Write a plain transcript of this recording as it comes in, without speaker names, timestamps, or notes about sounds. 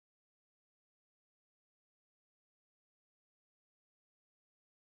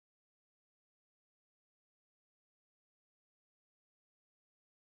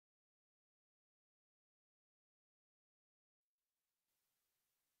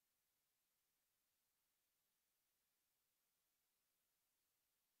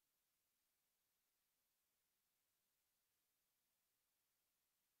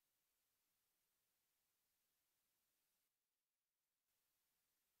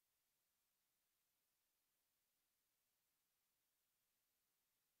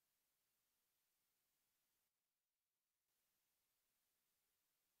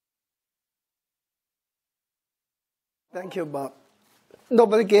Thank you, Bob.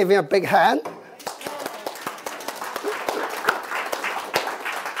 Nobody gave me a big hand.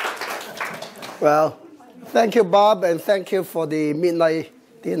 Well, thank you, Bob, and thank you for the midnight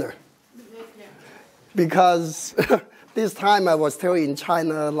dinner. Because this time I was still in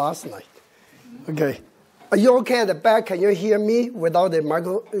China last night. Okay. Are you okay at the back? Can you hear me without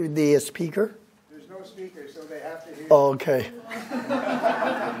the speaker? There's no speaker, so they have to hear. Okay.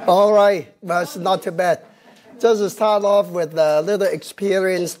 All right. Well, it's not too bad. Just to start off with a little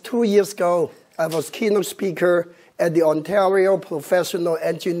experience, 2 years ago, I was keynote speaker at the Ontario Professional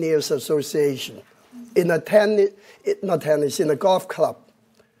Engineers Association in a golf club.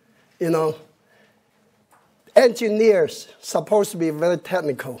 You know, engineers supposed to be very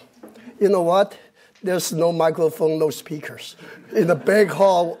technical. You know what? There's no microphone, no speakers. In a big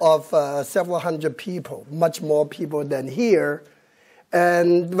hall of several hundred people, much more people than here.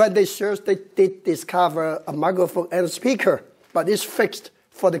 And when they searched, they did discover a microphone and a speaker, but it's fixed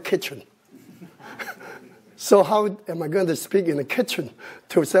for the kitchen. So how am I going to speak in the kitchen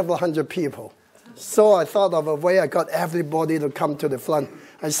to several hundred people? So I thought of a way. I got everybody to come to the front.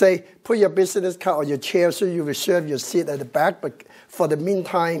 I say, put your business card on your chair so you reserve your seat at the back, but for the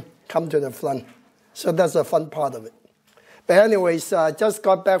meantime, come to the front. So that's the fun part of it. But anyways, I just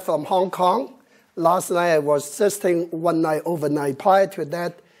got back from Hong Kong. Last night I was visiting one night overnight. Prior to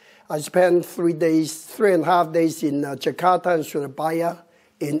that, I spent 3.5 days in Jakarta and Surabaya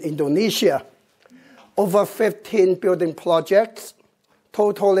in Indonesia. Over 15 building projects,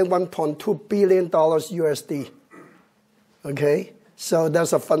 totaling $1.2 billion USD. Okay, so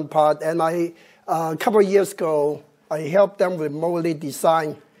that's a fun part. And a couple of years ago, I helped them remotely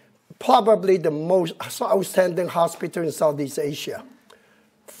design probably the most outstanding hospital in Southeast Asia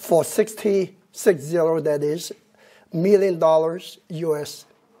for $60 million US.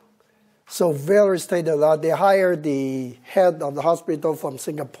 So very state-of-the-art. They hired the head of the hospital from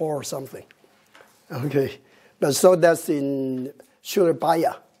Singapore or something. Okay, but so that's in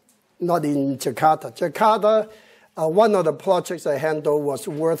Surabaya, not in Jakarta. Jakarta, one of the projects I handled was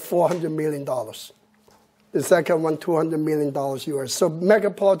worth $400 million. The second one, $200 million US. So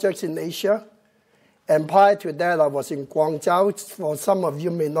mega projects in Asia. And prior to that, I was in Guangzhou. For some of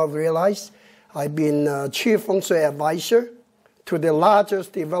you may not realize, I've been chief feng shui advisor to the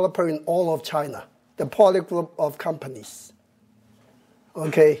largest developer in all of China, the Poly Group of companies.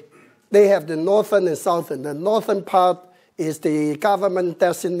 Okay, they have the northern and southern. The northern part is the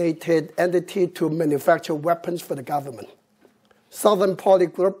government-designated entity to manufacture weapons for the government. Southern Poly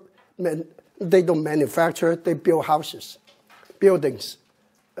Group, they don't manufacture, they build houses, buildings,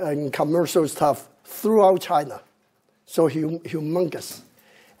 and commercial stuff throughout China. So humongous.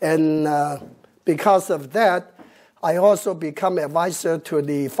 And because of that, I also become advisor to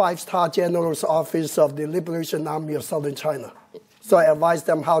the 5-star General's Office of the Liberation Army of Southern China. So I advise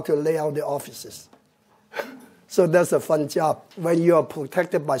them how to lay out the offices. So that's a fun job when you are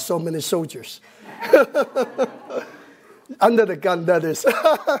protected by so many soldiers. Under the gun, that is.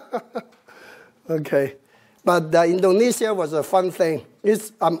 Okay. But Indonesia was a fun thing.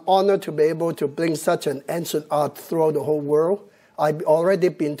 I'm honored to be able to bring such an ancient art throughout the whole world. I've already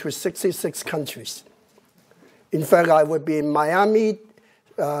been to 66 countries. In fact, I will be in Miami,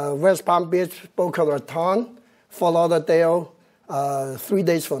 West Palm Beach, Boca Raton, Fort Lauderdale, 3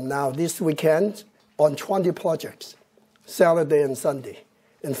 days from now, this weekend, on 20 projects, Saturday and Sunday.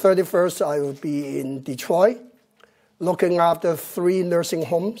 And 31st, I will be in Detroit, looking after 3 nursing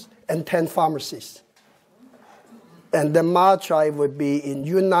homes and 10 pharmacies. And then March, I will be in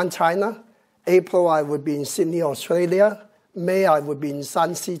Yunnan, China. April, I will be in Sydney, Australia. May, I will be in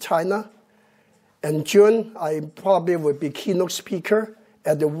Shanxi, China. And June, I probably will be keynote speaker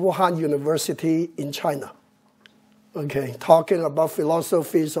at the Wuhan University in China. Okay, talking about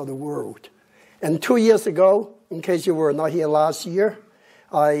philosophies of the world. And 2 years ago, in case you were not here last year,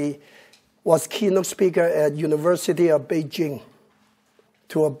 I was keynote speaker at University of Beijing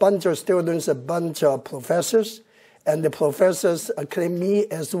to a bunch of students, a bunch of professors, and the professors acclaim me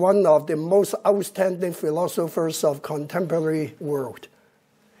as one of the most outstanding philosophers of contemporary world.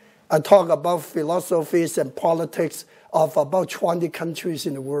 I talk about philosophies and politics of about 20 countries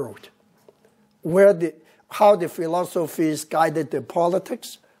in the world, how the philosophies guided the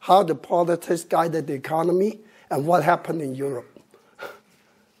politics, how the politics guided the economy, and what happened in Europe.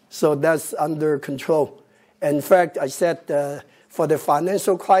 So that's under control. In fact, I said for the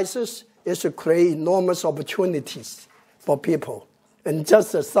financial crisis, it should create enormous opportunities for people. And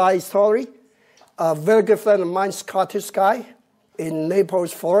just a side story, a very good friend of mine, Scottish guy, in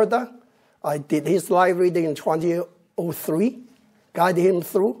Naples, Florida, I did his live reading in 2003, guided him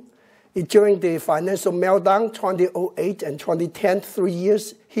through. During the financial meltdown, 2008 and 2010, 3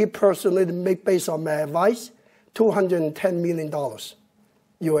 years, he personally made, based on my advice, $210 million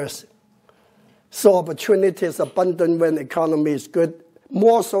US. So opportunity is abundant when the economy is good,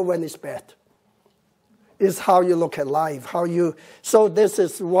 more so when it's bad. It's how you look at life, so this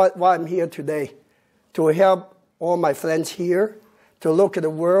is why I'm here today, to help all my friends here to look at the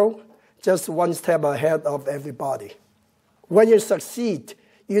world just one step ahead of everybody. When you succeed,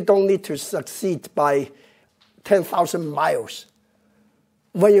 you don't need to succeed by 10,000 miles.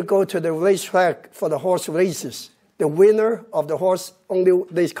 When you go to the racetrack for the horse races, the winner of the horse, only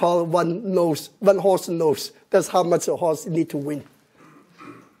they call one horse knows. That's how much a horse need to win.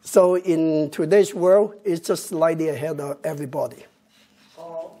 So in today's world, it's just slightly ahead of everybody.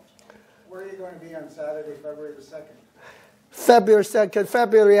 Paul, where are you going to be on Saturday, February the 2nd? February 2nd,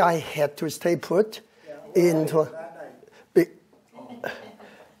 February, I had to stay put. Into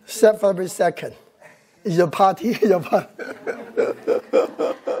February 2nd. Your party. HKCBA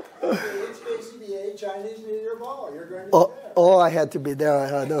Chinese New Year Ball. You're going to be there. Oh, I had to be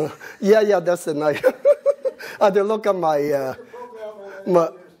there. I know. Yeah, that's the night. I had to look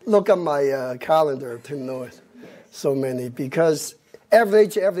at my calendar to know it. So many, because every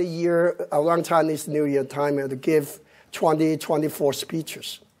year around Chinese New Year time, I had to give 24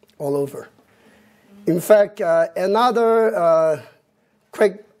 speeches all over. In fact, another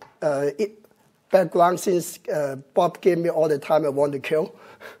quick background, since Bob gave me all the time I want to kill,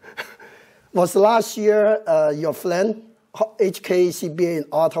 was last year your friend, HKCBA in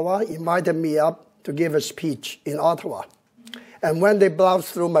Ottawa, invited me up to give a speech in Ottawa. And when they browsed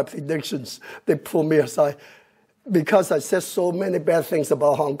through my predictions, they pulled me aside. Because I said so many bad things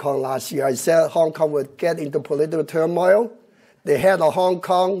about Hong Kong last year. I said Hong Kong would get into political turmoil, the head of Hong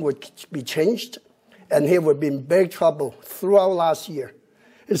Kong would be changed, and he would be in big trouble throughout last year.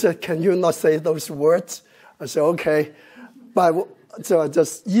 He said, can you not say those words? I said, okay. So I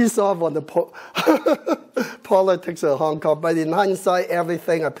just ease off on the politics of Hong Kong. But in hindsight,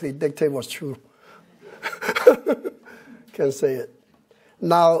 everything I predicted was true. Can say it.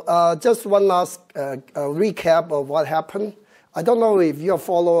 Now, just one last recap of what happened. I don't know if you're a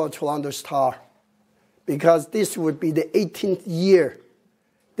follower of Toronto Star, because this would be the 18th year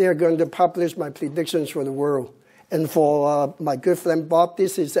they're going to publish my predictions for the world. And for my good friend Bob,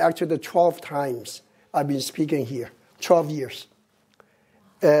 this is actually the 12th times I've been speaking here, 12 years.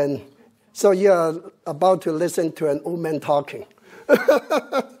 And so you're about to listen to an old man talking.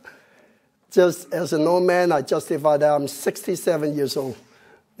 Just as an old man, I justify that I'm 67 years old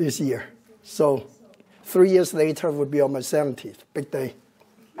this year. So 3 years later would be on my 70th. Big day.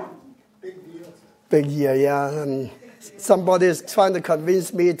 Big deal. Big year, yeah. And somebody is trying to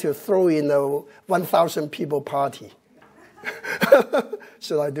convince me to throw in a 1,000 people party.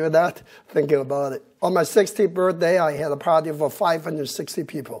 Should I do that? Thinking about it. On my 60th birthday, I had a party for 560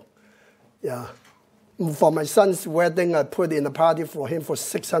 people. Yeah. For my son's wedding, I put in a party for him for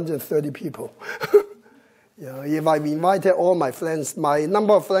 630 people. If I invited all my friends, my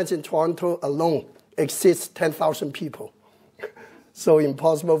number of friends in Toronto alone exceeds 10,000 people. So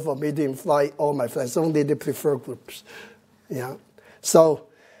impossible for me to invite all my friends, only the preferred groups. Yeah. So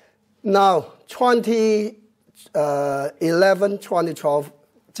now 2011, 2012,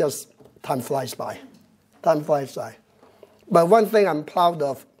 just time flies by. Time flies by. But one thing I'm proud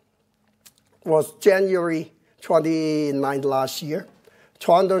of was January 29th last year.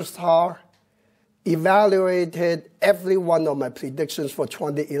 Toronto Star evaluated every one of my predictions for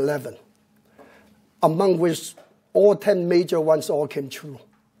 2011, among which all 10 major ones all came true.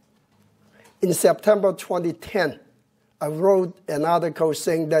 In September 2010, I wrote an article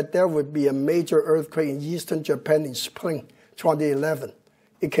saying that there would be a major earthquake in eastern Japan in spring 2011.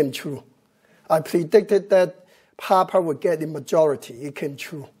 It came true. I predicted that Papa would get the majority. It came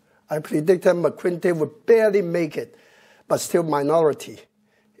true. I predicted McQuinty would barely make it, but still minority,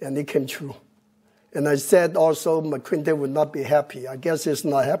 and it came true. And I said also McQuinty would not be happy. I guess he's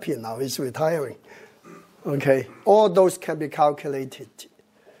not happy now. He's retiring. Okay, all those can be calculated.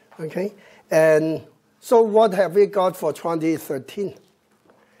 Okay, and so what have we got for 2013?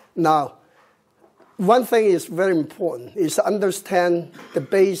 Now, one thing is very important is to understand the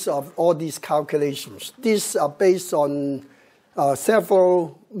base of all these calculations. These are based on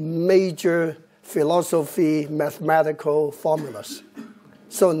several major philosophy, mathematical formulas.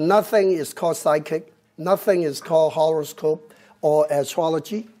 So nothing is called psychic, nothing is called horoscope or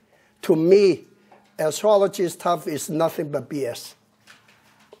astrology. To me, astrology stuff is nothing but BS.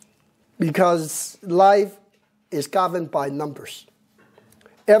 Because life is governed by numbers.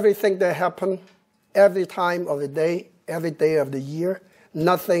 Everything that happens, every time of the day, every day of the year,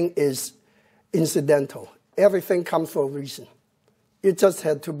 Nothing is incidental. Everything comes for a reason. You just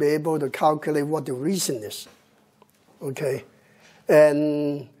have to be able to calculate what the reason is. Okay?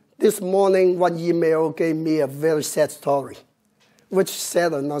 And this morning, one email gave me a very sad story, which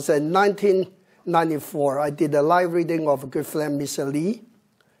said, in 1994, I did a live reading of a good friend, Mr. Lee,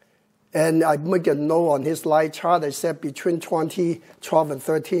 and I make a note on his life chart. I said between 2012 and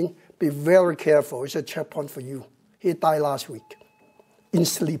 13, be very careful. It's a checkpoint for you. He died last week in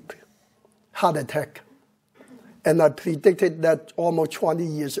sleep, heart attack. And I predicted that almost 20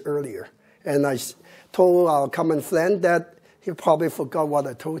 years earlier. And I told our common friend that he probably forgot what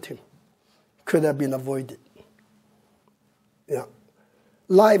I told him. Could have been avoided. Yeah.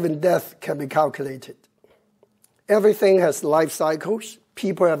 Life and death can be calculated. Everything has life cycles.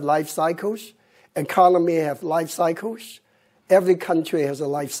 People have life cycles. Economy have life cycles. Every country has a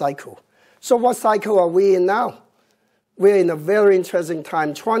life cycle. So what cycle are we in now? We're in a very interesting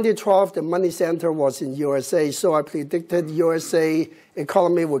time. 2012, the money center was in USA, so I predicted USA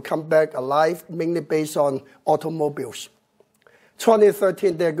economy would come back alive, mainly based on automobiles.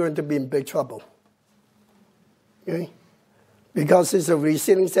 2013, they're going to be in big trouble. Okay? Because it's a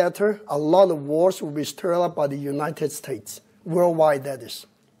receding sector, a lot of wars will be stirred up by the United States, worldwide that is.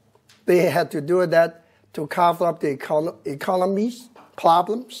 They had to do that to cover up the economy's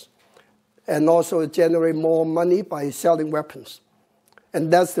problems, and also generate more money by selling weapons.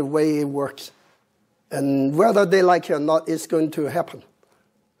 And that's the way it works. And whether they like it or not, it's going to happen.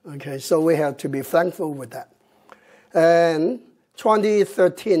 Okay, so we have to be thankful with that. And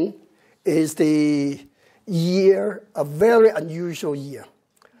 2013 is the year, a very unusual year.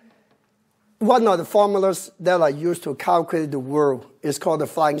 One of the formulas that I use to calculate the world is called the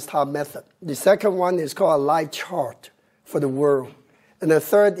flying star method. The second one is called a life chart for the world. And the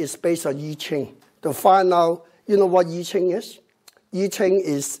third is based on I Ching. To find out, you know what I Ching is? I Ching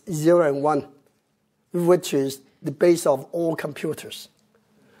is 0 and 1, which is the base of all computers.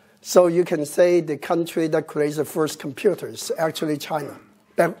 So you can say the country that creates the first computer is actually China,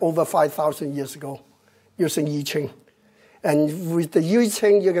 back over 5,000 years ago, using I Ching. And with the I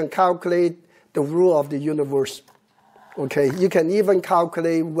Ching, you can calculate the rule of the universe. Okay, you can even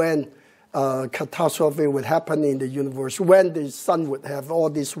calculate when catastrophe would happen in the universe, when the sun would have all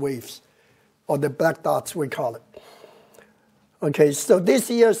these waves, or the black dots, we call it. Okay, so this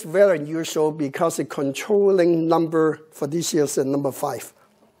year is very unusual because the controlling number for this year is the number 5.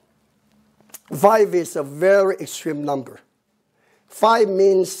 5 is a very extreme number. 5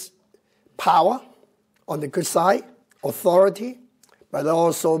 means power on the good side, authority, but it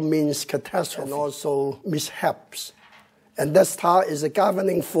also means catastrophe and also mishaps. And that star is a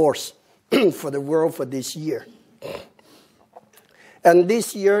governing force for the world for this year. And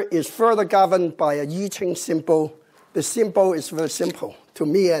this year is further governed by a I Ching symbol. The symbol is very simple, to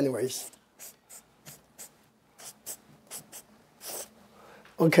me anyways.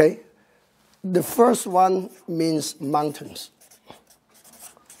 Okay, the first one means mountains.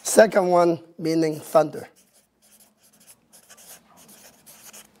 Second one meaning thunder.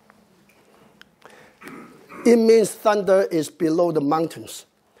 It means thunder is below the mountains.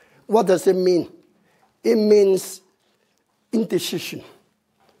 What does it mean? It means indecision.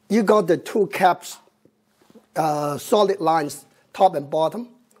 You got the two caps, solid lines, top and bottom.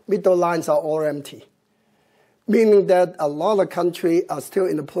 Middle lines are all empty. Meaning that a lot of countries are still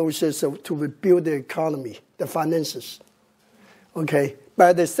in the process to rebuild the economy, the finances. Okay, but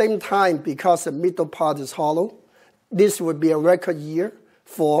at the same time, because the middle part is hollow, this would be a record year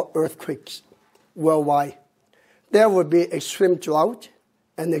for earthquakes worldwide. There would be extreme drought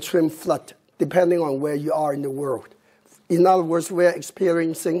and extreme flood, depending on where you are in the world. In other words, we're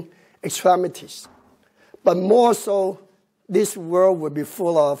experiencing extremities. But more so, this world will be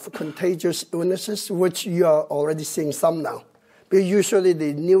full of contagious illnesses, which you are already seeing some now. But usually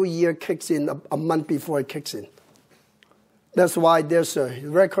the new year kicks in a month before it kicks in. That's why there's a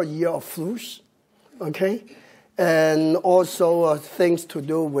record year of flus, okay? And also things to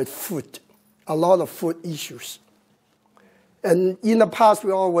do with food, a lot of food issues. And in the past,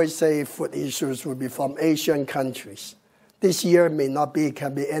 we always say food issues would be from Asian countries. This year may not be, it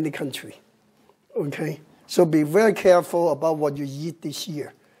can be any country, okay? So be very careful about what you eat this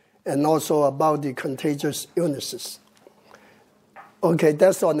year, and also about the contagious illnesses. Okay,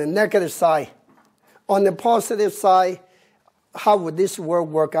 that's on the negative side. On the positive side, how would this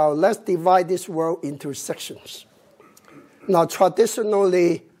world work out? Let's divide this world into sections. Now,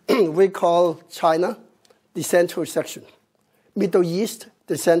 traditionally, we call China the central section. Middle East,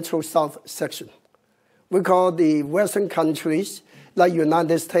 the central south section. We call the Western countries, like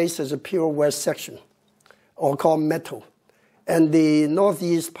United States, as a pure West section, or called metal. And the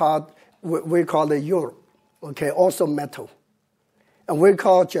northeast part, we call it Europe, okay, also metal. And we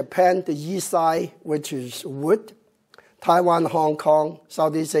call Japan the east side, which is wood. Taiwan, Hong Kong,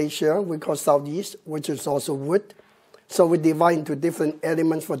 Southeast Asia, we call Southeast, which is also wood. So we divide into different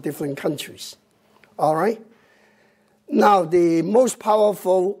elements for different countries. All right? Now, the most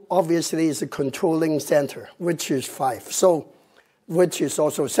powerful, obviously, is the controlling center, which is 5, so which is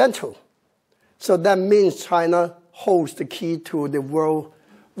also central. So that means China holds the key to the world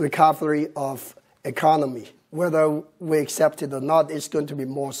recovery of economy. Whether we accept it or not, it's going to be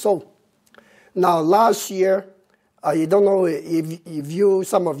more so. Now, last year, I don't know if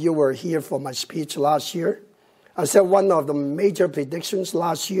some of you were here for my speech last year. I said one of the major predictions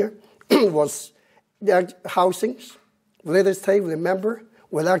last year was that housings, real estate, remember,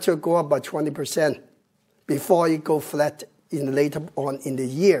 will actually go up by 20% before it go flat later on in the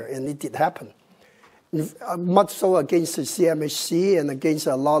year, and it did happen. Much so against the CMHC and against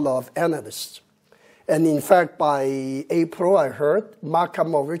a lot of analysts. And in fact, by April, I heard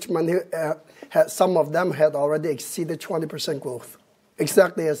Markham of Richmond, some of them had already exceeded 20% growth,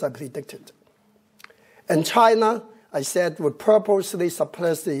 exactly as I predicted. And China, I said, would purposely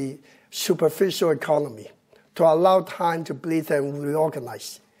suppress the superficial economy to allow time to breathe and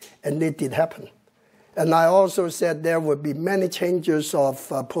reorganize. And it did happen. And I also said there would be many changes of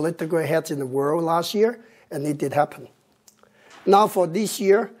political heads in the world last year, and it did happen. Now for this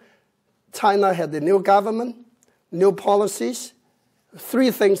year, China had the new government, new policies.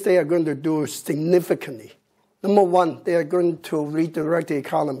 3 things they are going to do significantly. Number 1, they are going to redirect the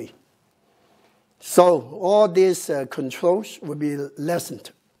economy. So all these controls will be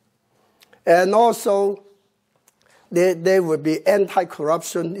lessened. And also, there will be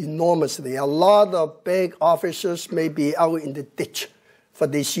anti-corruption enormously. A lot of big officers may be out in the ditch for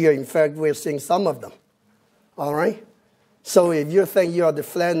this year. In fact, we're seeing some of them. All right? So if you think you are the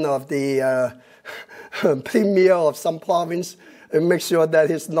friend of the premier of some province, make sure that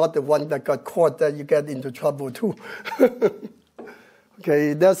he's not the one that got caught, that you get into trouble too.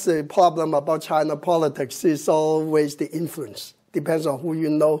 Okay, that's the problem about China politics. It's always the influence. Depends on who you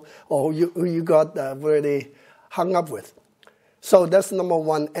know or who you got really hung up with. So that's number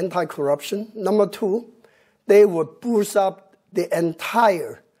 1, anti-corruption. Number 2, they would boost up the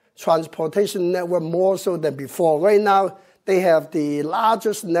entire transportation network more so than before. Right now, they have the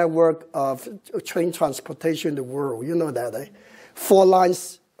largest network of train transportation in the world. You know that, eh? 4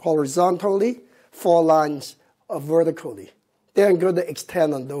 lines horizontally, 4 lines vertically. They're going to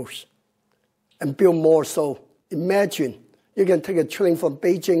extend on those and build more. So imagine you can take a train from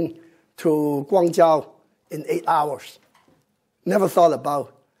Beijing to Guangzhou in 8 hours. Never thought about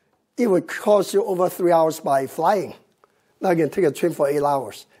it. It would cost you over 3 hours by flying. Now you can take a train for 8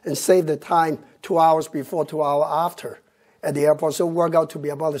 hours and save the time 2 hours before, 2 hours after at the airport. So work out to be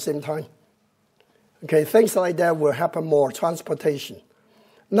about the same time. Okay, things like that will happen more, transportation.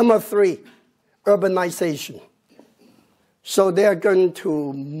 Number 3, urbanization. So they are going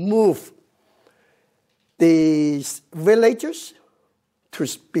to move the villages to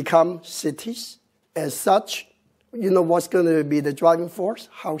become cities. As such, you know what's going to be the driving force?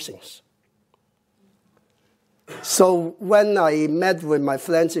 Housings. So when I met with my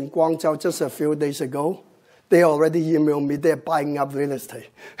friends in Guangzhou just a few days ago, they already emailed me they're buying up real estate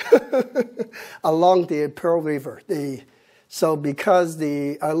along the Pearl River. So because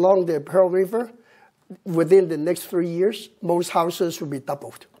along the Pearl River, within the next 3 years, most houses will be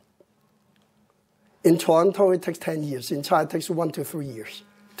doubled. In Toronto, it takes 10 years. In China, it takes 1 to 3 years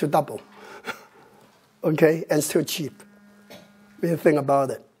to double. Okay, and still cheap. When you think about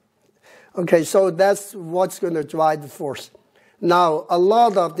it. Okay, so that's what's going to drive the force. Now, a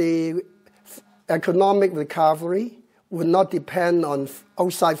lot of the economic recovery will not depend on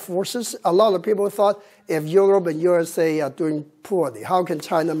outside forces. A lot of people thought if Europe and USA are doing poorly, how can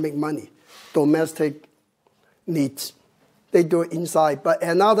China make money? Domestic needs. They do it inside. But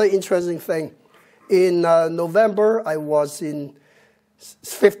another interesting thing, in November, I was in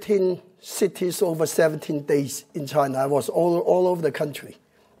 15 cities over 17 days in China. I was all over the country.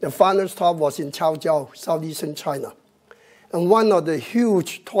 The final stop was in Chaozhou, southeastern China. And one of the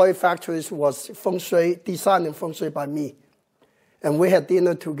huge toy factories was feng shui, designed and feng shui by me. And we had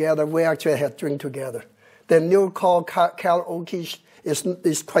dinner together. We actually had drink together. The new call karaoke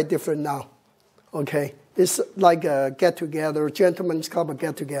is quite different now. Okay, it's like a get-together, gentleman's club, a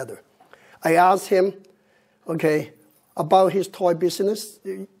get-together. I asked him, okay, about his toy business.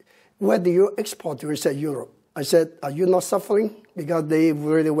 Where do you export to? He said, Europe. I said, are you not suffering? Because they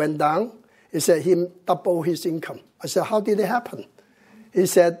really went down. He said he doubled his income. I said, how did it happen? He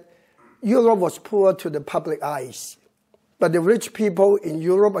said, Europe was poor to the public eyes. But the rich people in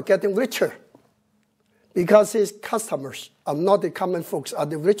Europe are getting richer because his customers are not the common folks, are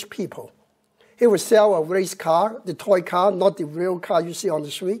the rich people. He will sell a race car, the toy car, not the real car you see on the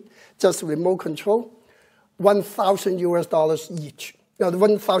street, just remote control, $1,000 each. No,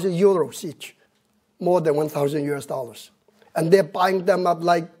 1,000 euros each, more than $1,000. And they're buying them up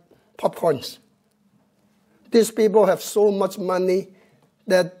like popcorns. These people have so much money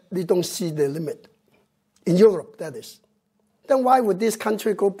that they don't see the limit. In Europe, that is. Then why would this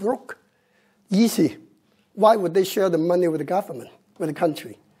country go broke? Easy. Why would they share the money with the government, with the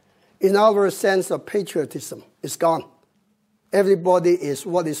country? In our sense of patriotism, it's gone. Everybody is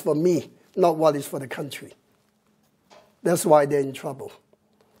what is for me, not what is for the country. That's why they're in trouble.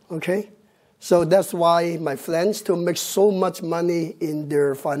 Okay? So that's why my friends to make so much money in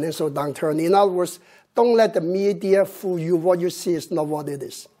their financial downturn. In other words, don't let the media fool you. What you see is not what it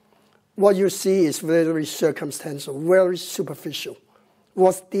is. What you see is very circumstantial, very superficial.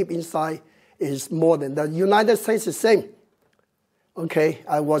 What's deep inside is more than that. United States is the same. Okay,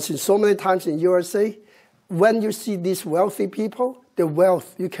 I was in so many times in USA. When you see these wealthy people, the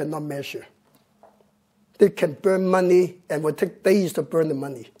wealth you cannot measure. They can burn money and will take days to burn the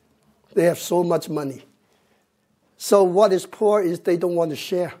money. They have so much money. So what is poor is they don't want to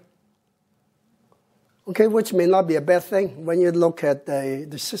share. Okay, which may not be a bad thing when you look at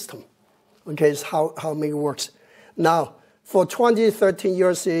the system. Okay, it's how it works. Now, for 2013,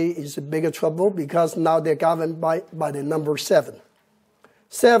 USA is in bigger trouble because now they're governed by the number 7.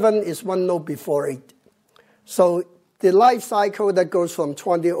 7 is one note before 8. So the life cycle that goes from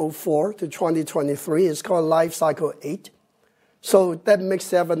 2004 to 2023 is called life cycle 8. So that makes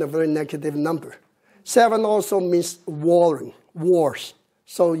 7 a very negative number. 7 also means warring, wars.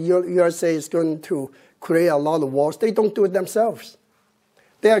 So USA is going to create a lot of wars. They don't do it themselves.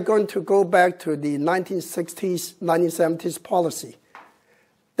 They are going to go back to the 1960s, 1970s policy.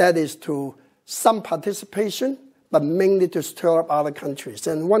 That is to some participation, but mainly to stir up other countries.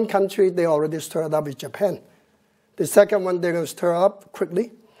 And one country they already stirred up is Japan. The second one they're going to stir up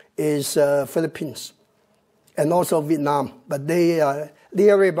quickly is Philippines and also Vietnam. But they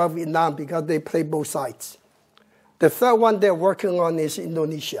worry about Vietnam because they play both sides. The third one they're working on is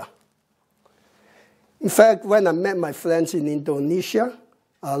Indonesia. In fact, when I met my friends in Indonesia,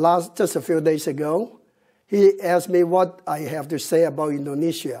 just a few days ago, he asked me what I have to say about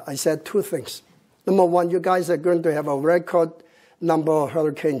Indonesia. I said 2 things. Number one, you guys are going to have a record number of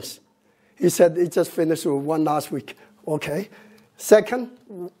hurricanes. He said it just finished with one last week. Okay. Second,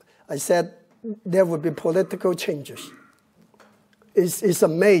 I said there will be political changes. It's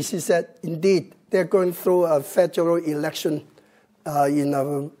amazed. He said, indeed, they're going through a federal election in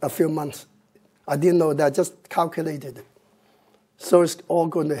a few months. I didn't know that, just calculated it. So it's all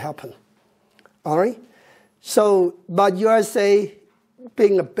going to happen. All right? So, but USA,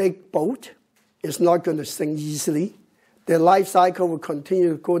 being a big boat, is not going to sink easily. The life cycle will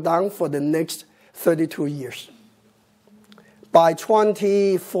continue to go down for the next 32 years. By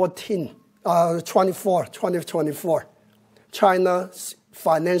 2024, China's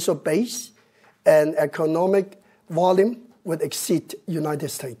financial base and economic volume would exceed United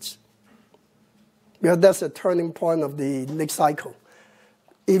States. Because that's a turning point of the next cycle.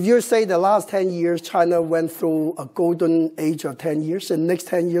 If you say the last 10 years, China went through a golden age of 10 years, the next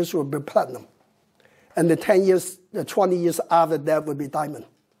 10 years will be platinum. And the 20 years after that will be diamond.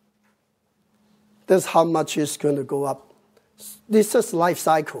 That's how much it's going to go up. This is life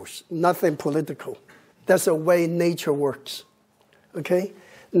cycles, nothing political. That's the way nature works. Okay?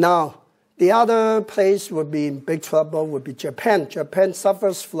 Now, the other place would be in big trouble would be Japan. Japan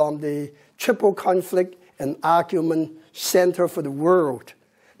suffers from the triple conflict and argument center for the world.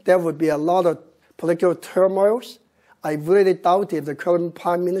 There would be a lot of political turmoils. I really doubt if the current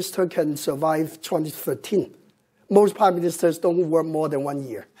prime minister can survive 2013. Most prime ministers don't work more than 1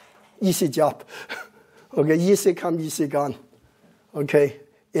 year. Easy job. Okay, easy come, easy gone. Okay,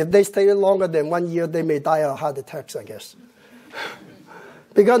 if they stay longer than 1 year, they may die of heart attacks, I guess.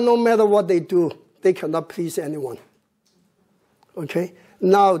 Because no matter what they do, they cannot please anyone. Okay,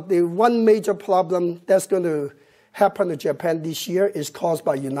 now the one major problem that's going to happen to Japan this year is caused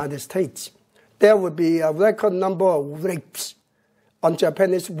by the United States. There will be a record number of rapes on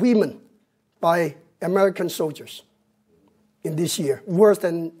Japanese women by American soldiers in this year, worse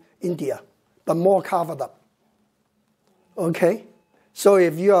than India, but more covered up. Okay? So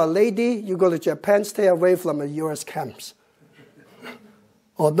if you're a lady, you go to Japan, stay away from the U.S. camps.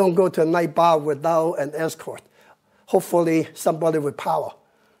 Or don't go to a night bar without an escort. Hopefully somebody with power.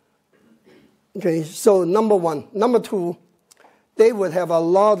 Okay, so number one. Number two, they would have a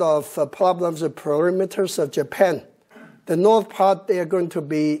lot of problems with perimeters of Japan The north part, they are going to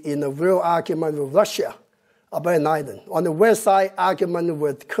be in a real argument with Russia about an island. On the west side, argument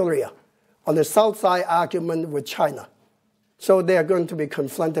with Korea. On the south side, argument with China. So they are going to be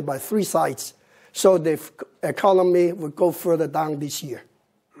confronted by three sides. So the economy will go further down this year.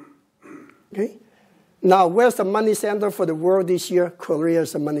 Okay? Now, where's the money center for the world this year? Korea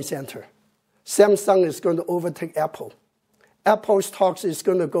is the money center. Samsung is going to overtake Apple. Apple's stocks is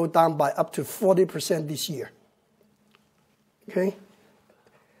going to go down by up to 40% this year. Okay?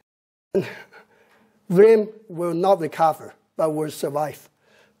 RIM will not recover, but will survive.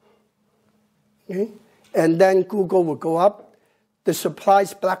 Okay? And then Google will go up. The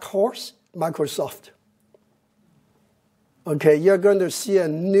surprise black horse, Microsoft. Okay, you're going to see a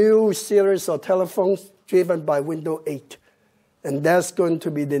new series of telephones driven by Windows 8. And that's going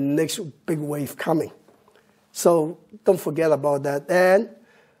to be the next big wave coming. So don't forget about that. And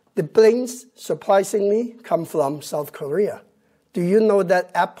the blinks, surprisingly, come from South Korea. Do you know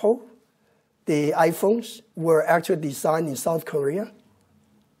that Apple, the iPhones, were actually designed in South Korea?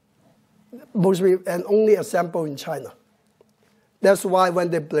 Mostly, and only assembled in China. That's why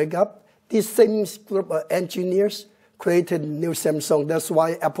when they break up, this same group of engineers created new Samsung. That's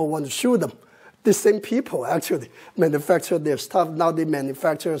why Apple wants to sue them. The same people actually manufacture their stuff. Now they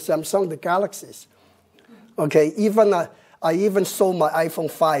manufacture Samsung, the Galaxies. Okay, I even sold my iPhone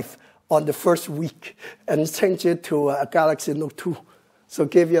 5 on the first week and changed it to a Galaxy Note 2. So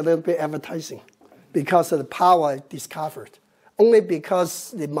give you a little bit of advertising because of the power I discovered. Only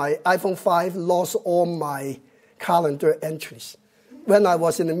because my iPhone 5 lost all my calendar entries. When I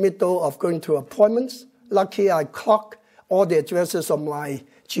was in the middle of going to appointments, lucky I clocked all the addresses of my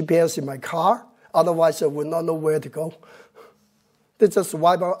GPS in my car. Otherwise, I would not know where to go. They just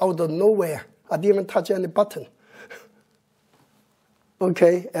wipe out of nowhere. I didn't even touch any button.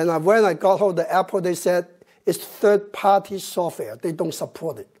 Okay, and when I got hold of Apple, they said it's third-party software. They don't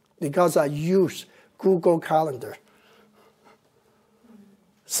support it because I use Google Calendar.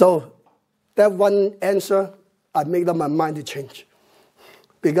 So that one answer, I made up my mind to change.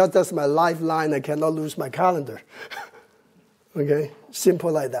 Because that's my lifeline, I cannot lose my calendar. Okay,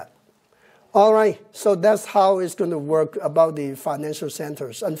 simple like that. All right, so that's how it's going to work about the financial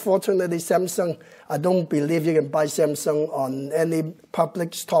centers. Unfortunately, Samsung, I don't believe you can buy Samsung on any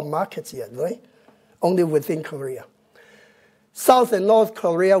public stock markets yet, right? Only within Korea. South and North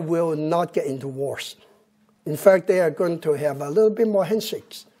Korea will not get into wars. In fact, they are going to have a little bit more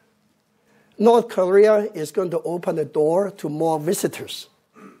handshakes. North Korea is going to open the door to more visitors.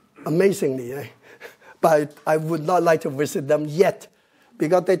 Amazingly, eh? But I would not like to visit them yet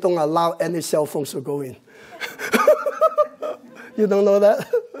because they don't allow any cell phones to go in. You don't know that?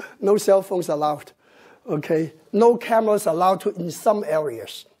 No cell phones allowed. Okay? No cameras allowed in some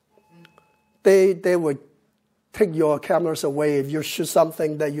areas. They would take your cameras away if you shoot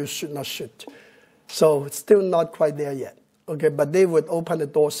something that you should not shoot. So it's still not quite there yet. Okay, but they would open the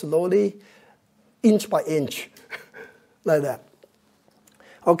door slowly, inch by inch, like that.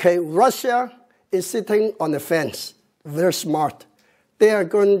 Okay, Russia is sitting on the fence. Very smart. They are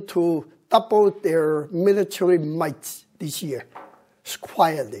going to double their military might this year,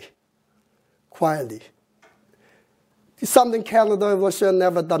 quietly. It's something Canada and Russia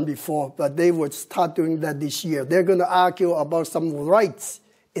never done before, but they would start doing that this year. They're going to argue about some rights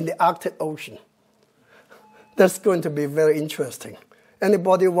in the Arctic Ocean. That's going to be very interesting.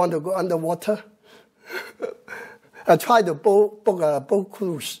 Anybody want to go underwater? I tried to book a boat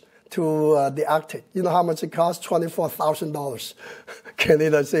cruise to the Arctic. You know how much it costs? $24,000.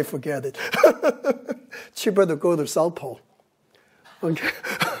 Canada say forget it. Cheaper to go to South Pole. Okay.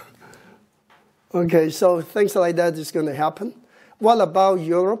 Okay, so things like that is going to happen. What about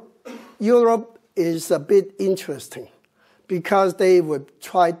Europe? Europe is a bit interesting because they would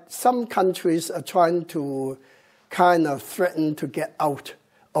try, some countries are trying to kind of threaten to get out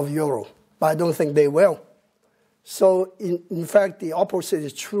of Euro, but I don't think they will. So in fact, the opposite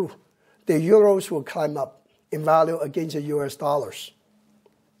is true. The euros will climb up in value against the US dollars.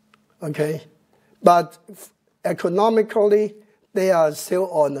 Okay? But economically, they are still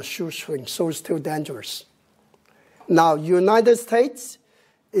on a shoestring, so it's still dangerous. Now, United States,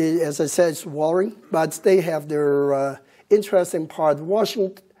 as I said, is warring, but they have their interesting part.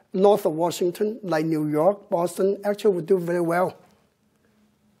 Washington, north of Washington, like New York, Boston, actually would do very well.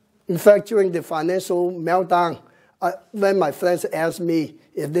 In fact, during the financial meltdown, when my friends asked me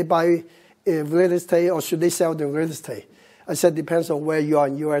if they buy real estate or should they sell the real estate, I said depends on where you are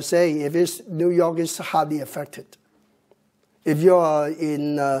in USA. If it's New York, it's hardly affected. If you are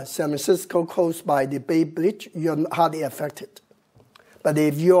in San Francisco, close by the Bay Bridge, you're hardly affected. But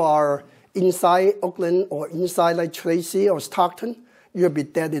if you are inside Oakland or inside like Tracy or Stockton, you'll be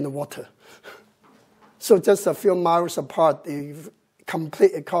dead in the water. So just a few miles apart, the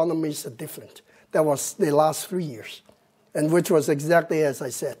complete economies are different. That was the last 3 years, and which was exactly as I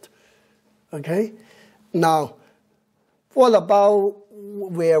said. Okay? Now, what about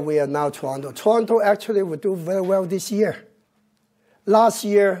where we are now, Toronto? Toronto actually will do very well this year. Last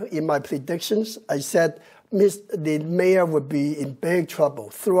year, in my predictions, I said the mayor would be in big trouble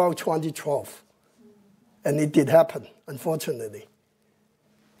throughout 2012. And it did happen, unfortunately.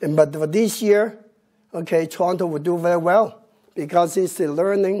 But for this year, okay, Toronto will do very well because it's a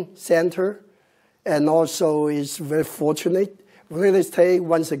learning center and also is very fortunate. Real estate,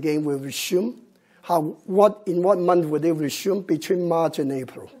 once again, will resume. In what month will they resume? Between March and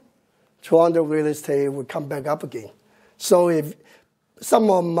April. Toronto real estate will come back up again. So if some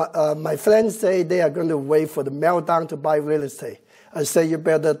of my friends say they are going to wait for the meltdown to buy real estate, I say you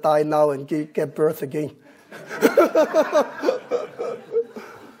better die now and get birth again.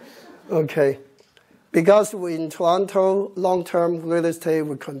 Okay. Because in Toronto, long-term real estate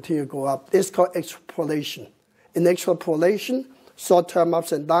will continue to go up. It's called extrapolation. In extrapolation, short-term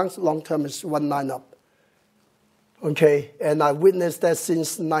ups and downs, long-term is one line up. Okay, and I witnessed that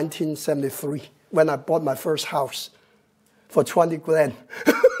since 1973 when I bought my first house for 20 grand.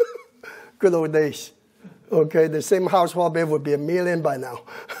 Good old days. Okay, the same house probably would be $1 million by now.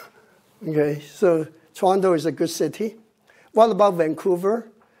 Okay, so Toronto is a good city. What about Vancouver?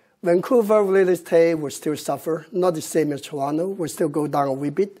 Vancouver real estate will still suffer, not the same as Toronto, will still go down a wee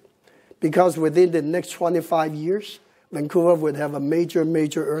bit, because within the next 25 years, Vancouver would have a major,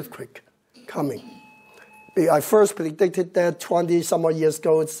 major earthquake coming. I first predicted that 20-some-odd years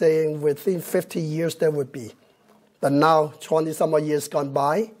ago, saying within 50 years there would be. But now, 20-some-odd years gone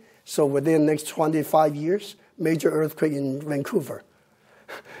by, so within the next 25 years, major earthquake in Vancouver.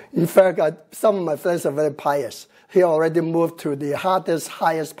 In fact, some of my friends are very pious. He already moved to the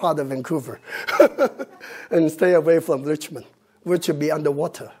highest part of Vancouver and stay away from Richmond, which will be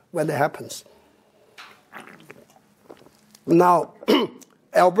underwater when it happens. Now,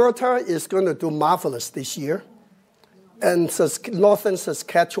 Alberta is going to do marvelous this year, and northern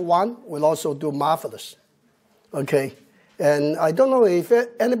Saskatchewan will also do marvelous. Okay, and I don't know if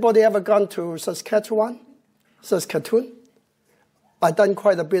anybody ever gone to Saskatchewan? Saskatoon? I've done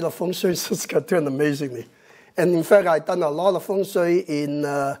quite a bit of feng shui in Saskatoon, amazingly. And in fact, I've done a lot of feng shui in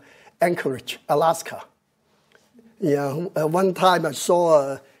Anchorage, Alaska. Yeah, one time I saw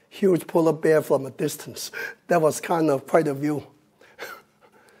a huge polar bear from a distance. That was kind of quite a view.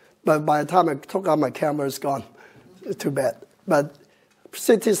 But by the time I took out my camera, it's gone. It's too bad. But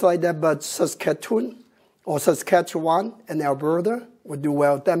cities like that, but Saskatoon or Saskatchewan and Alberta would do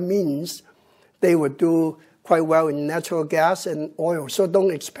well. That means they would do quite well in natural gas and oil. So don't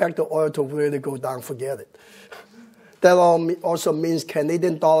expect the oil to really go down. Forget it. That also means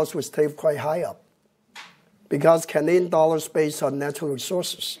Canadian dollars will stay quite high up, because Canadian dollars based on natural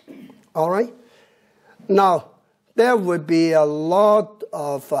resources. All right? Now, there would be a lot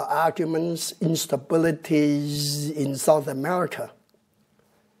of arguments, instabilities in South America,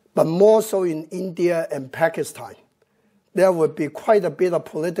 but more so in India and Pakistan. There would be quite a bit of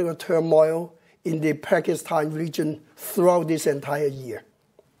political turmoil in the Pakistan region throughout this entire year.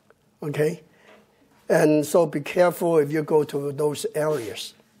 Okay? And so be careful if you go to those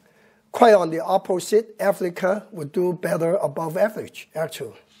areas. Quite on the opposite, Africa would do better above average,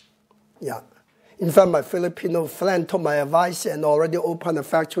 actually. Yeah. In fact, my Filipino friend took my advice and already opened a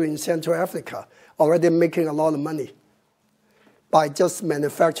factory in Central Africa, already making a lot of money by just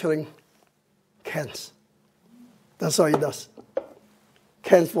manufacturing cans. That's all he does.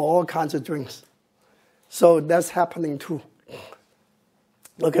 Cans for all kinds of drinks. So that's happening too.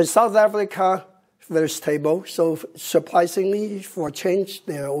 Okay, South Africa, very stable. So surprisingly, for a change,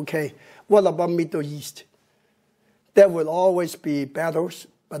 they're okay. What about Middle East? There will always be battles,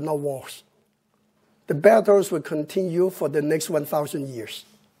 but not wars. The battles will continue for the next 1,000 years.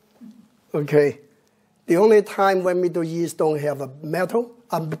 Okay? The only time when Middle East don't have a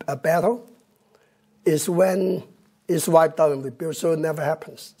battle is when it's wiped out and rebuilt, so it never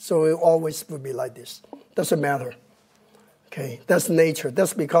happens. So it always will be like this. Doesn't matter. Okay? That's nature.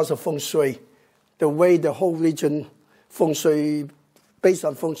 That's because of feng shui. The way the whole region feng shui, based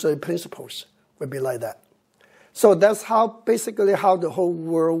on feng shui principles, will be like that. So that's basically how the whole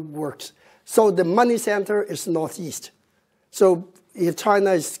world works. So the money center is northeast. So if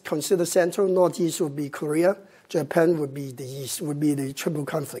China is considered central, northeast would be Korea, Japan would be the east, would be the triple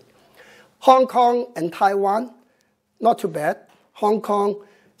conflict. Hong Kong and Taiwan, not too bad. Hong Kong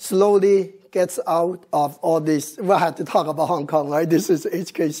slowly gets out of all this. We'll have to talk about Hong Kong, right? This is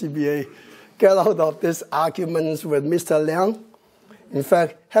HKCBA. get out of this arguments with Mr. Liang. In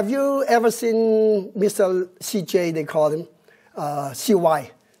fact, have you ever seen Mr. CJ, they call him,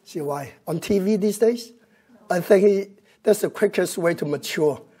 CY, on TV these days? I think that's the quickest way to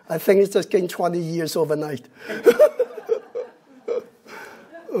mature. I think he's just gained 20 years overnight.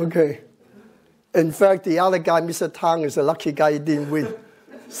 Okay. In fact, the other guy, Mr. Tang, is a lucky guy he didn't win.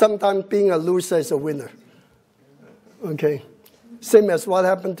 Sometimes being a loser is a winner. Okay. Same as what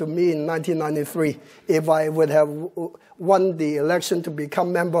happened to me in 1993. If I would have won the election to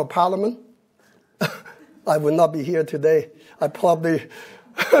become member of parliament, I would not be here today. I probably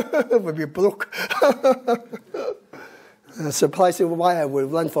would be broke. Surprisingly, why I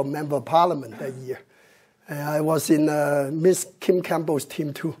would run for member of parliament that year. I was in Miss Kim Campbell's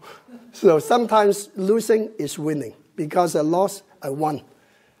team too. So sometimes losing is winning. Because I lost, I won.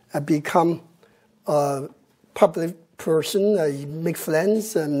 I become a public person, I make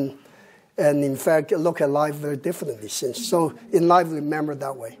friends, and in fact, look at life very differently since. So in life, remember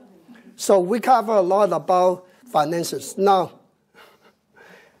that way. So we cover a lot about finances. Now,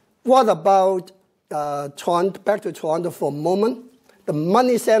 what about Toronto? Back to Toronto for a moment. The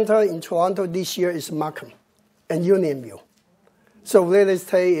money center in Toronto this year is Markham and Unionville. So real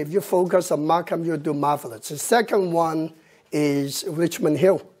estate, if you focus on Markham, you'll do marvelous. The second one is Richmond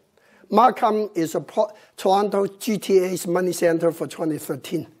Hill. Markham is Toronto GTA's money center for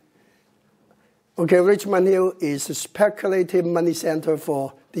 2013. Okay, Richmond Hill is a speculative money center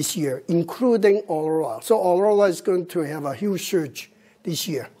for this year, including Aurora. So Aurora is going to have a huge surge this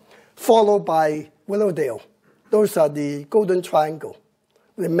year, followed by Willowdale. Those are the Golden Triangle.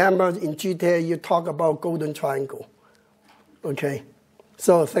 Remember, in GTA, you talk about Golden Triangle. Okay,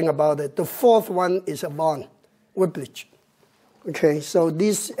 so think about it. The fourth one is Avon, Woodbridge. Okay, so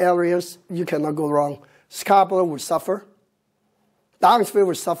these areas, you cannot go wrong. Scarborough will suffer. Downsville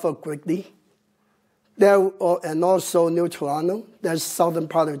will suffer greatly. There, and also New Toronto, there's southern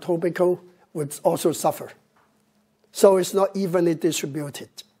part of Etobicoke, would also suffer. So it's not evenly distributed.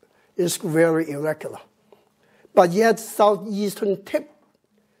 It's very irregular. But yet, southeastern tip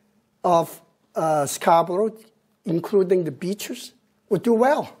of Scarborough, including the beaches, would do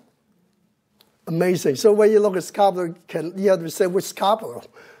well. Amazing. So when you look at Scarborough, you have to say, which Scarborough?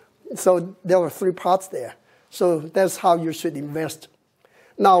 So there are three parts there. So that's how you should invest.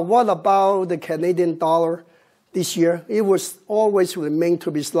 Now, what about the Canadian dollar this year? It will always remain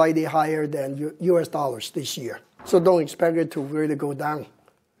to be slightly higher than US dollars this year. So don't expect it to really go down.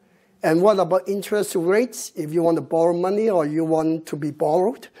 And what about interest rates? If you want to borrow money or you want to be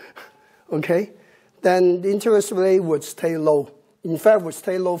borrowed, okay, then the interest rate would stay low. In fact, would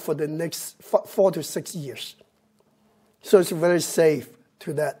stay low for the next 4 to 6 years. So it's very safe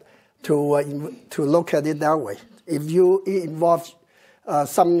to look at it that way. If you involve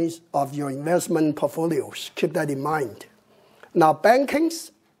some of your investment portfolios, keep that in mind. Now, bankings,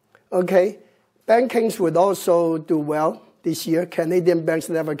 okay, bankings would also do well this year. Canadian banks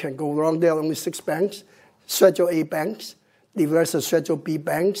never can go wrong. There are only 6 banks, Schedule A banks. The rest are Schedule B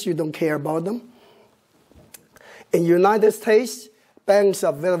banks. You don't care about them. In the United States, banks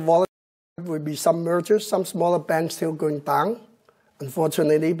are very volatile. There will be some mergers, some smaller banks still going down,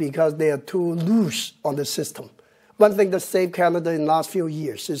 unfortunately, because they are too loose on the system. One thing that saved Canada in the last few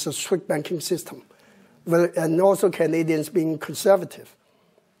years is a strict banking system, and also Canadians being conservative.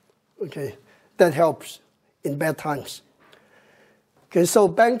 Okay, that helps in bad times. Okay, so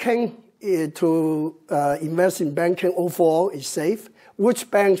banking, to invest in banking overall is safe. Which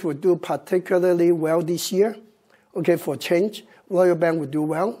banks would do particularly well this year? Okay, for change, Royal Bank would do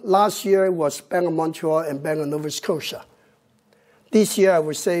well. Last year it was Bank of Montreal and Bank of Nova Scotia. This year I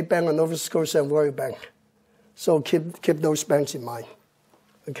would say Bank of Nova Scotia and Royal Bank. So keep those banks in mind.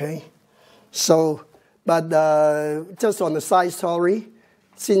 Okay, so but just on the side story,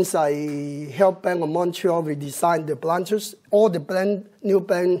 since I helped Bank of Montreal redesign the branches, all the new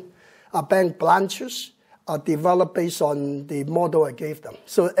bank branches are developed based on the model I gave them.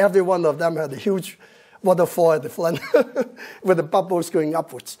 So every one of them had a huge waterfall at the front with the bubbles going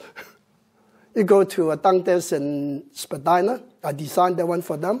upwards. You go to Dundas and Spadina, I designed that one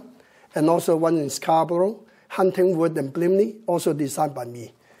for them, and also one in Scarborough, Huntingwood and Blimley, also designed by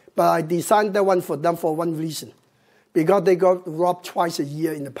me. But I designed that one for them for one reason, because they got robbed twice a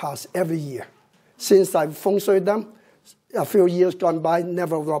year in the past, every year. Since I feng shui them, a few years gone by,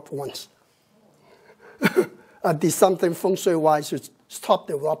 never robbed once. I did something feng shui-wise to stop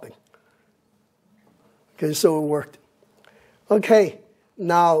the robbing. Okay, so it worked. Okay,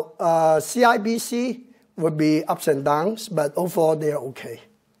 now CIBC would be ups and downs, but overall they're okay.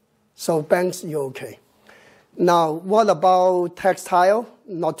 So banks, you're okay. Now, what about textile?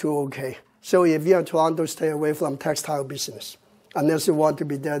 Not too okay. So if you're in Toronto, stay away from textile business, unless you want to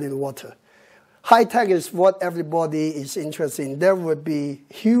be dead in water. High tech is what everybody is interested in. There would be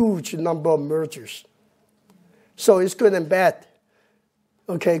huge number of mergers. So it's good and bad.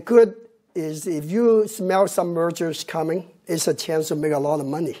 Okay, good is if you smell some mergers coming, it's a chance to make a lot of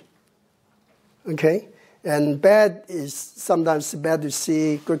money. Okay? And bad is sometimes bad to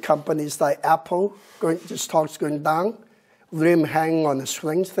see good companies like Apple, stocks going down, rim hanging on the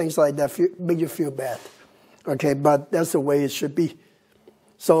strings, things like that make you feel bad. Okay, but that's the way it should be.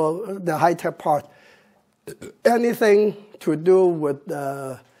 So the high-tech part, anything to do with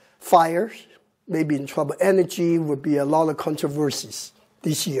fires may be in trouble. Energy would be a lot of controversies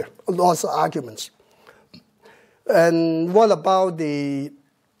this year, lots of arguments. And what about the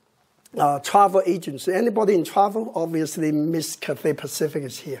travel agency? Anybody in travel? Obviously, Miss Cathay Pacific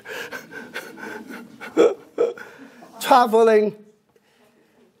is here. Traveling,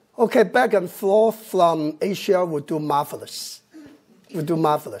 okay, back and forth from Asia would do marvelous. But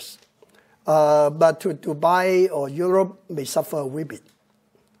to Dubai or Europe may suffer a wee bit.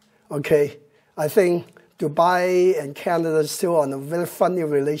 Okay, I think Dubai and Canada are still on a very funny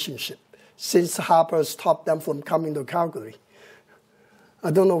relationship since Harper stopped them from coming to Calgary. I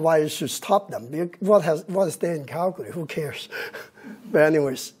don't know why it should stop them. What is there in Calgary? Who cares? But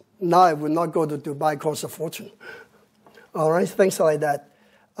anyways, now I would not go to Dubai, cost a fortune. All right, things like that.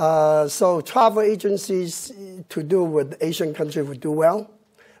 So travel agencies to do with Asian countries would do well.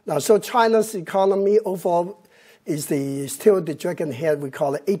 Now, so China's economy overall is still the dragon head. We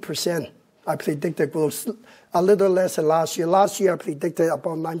call it 8%. I predicted growth a little less than last year. Last year I predicted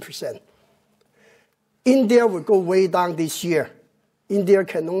about 9%. India will go way down this year. India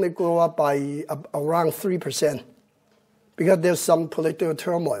can only grow up by around 3% because there's some political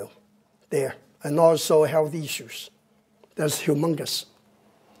turmoil there and also health issues. That's humongous.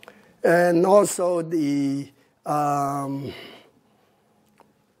 And also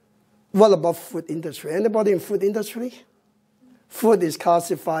what about food industry? Anybody in food industry? Food is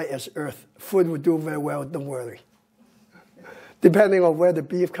classified as earth. Food will do very well, don't worry. Depending on where the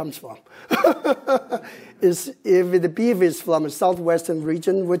beef comes from. If the beef is from a southwestern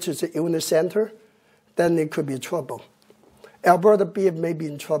region, which is the illness center, then it could be trouble. Alberta beef may be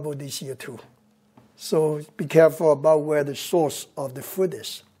in trouble this year too. So be careful about where the source of the food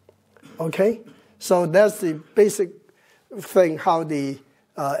is. Okay? So that's the basic thing, how the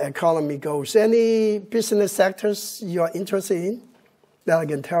economy goes. Any business sectors you are interested in that I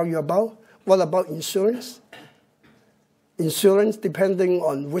can tell you about? What about insurance? Insurance, depending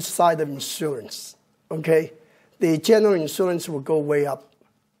on which side of insurance. Okay? The general insurance will go way up.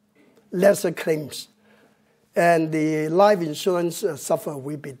 Lesser claims. And the life insurance suffer a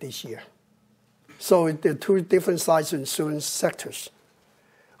wee bit this year. So there are two different sides of insurance sectors.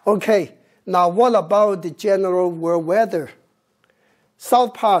 Okay, now what about the general world weather?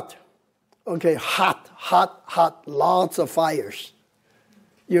 South part, okay, hot, lots of fires.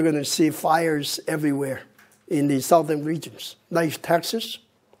 You're going to see fires everywhere in the southern regions, like Texas,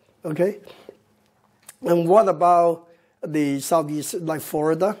 okay? And what about the southeast, like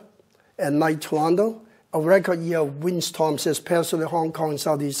Florida and like Toronto? A record year of windstorms, especially Hong Kong and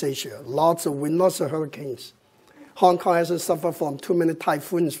Southeast Asia. Lots of wind, lots of hurricanes. Hong Kong hasn't suffered from too many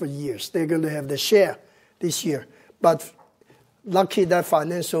typhoons for years. They're going to have their share this year. But lucky that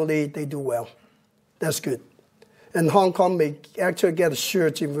financially they do well. That's good. And Hong Kong may actually get a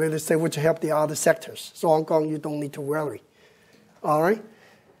surge in real estate, which will help the other sectors. So Hong Kong, you don't need to worry. All right?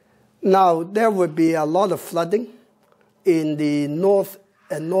 Now, there will be a lot of flooding in the north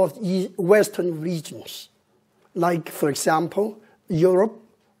and northwestern regions. Like, for example, Europe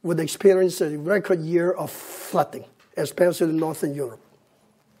would experience a record year of flooding, especially Northern Europe.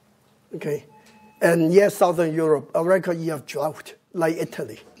 Okay? And yes, Southern Europe, a record year of drought, like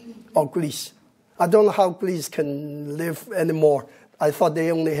Italy or Greece. I don't know how Greece can live anymore. I thought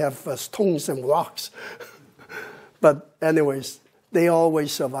they only have stones and rocks. But anyways, they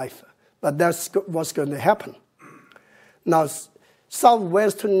always survive. But that's what's going to happen. Now,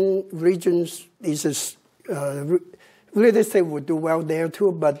 southwestern regions is real estate would do well there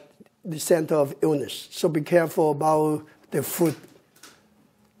too, but the center of illness. So be careful about the food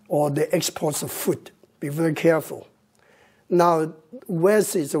or the exports of food. Be very careful. Now,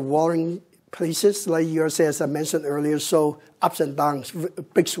 west is a warring places like USA, as I mentioned earlier, so ups and downs,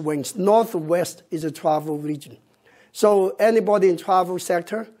 big swings. Northwest is a travel region. So anybody in travel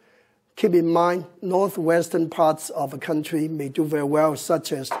sector, keep in mind, northwestern parts of a country may do very well,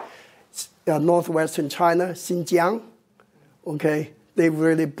 such as northwestern China, Xinjiang. Okay, they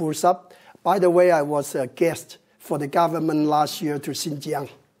really boost up. By the way, I was a guest for the government last year to Xinjiang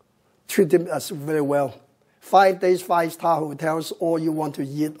treat them as very well. 5 days, 5-star hotels, all you want to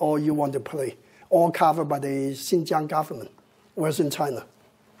eat, all you want to play, all covered by the Xinjiang government, Western China.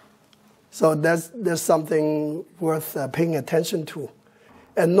 So that's something worth paying attention to.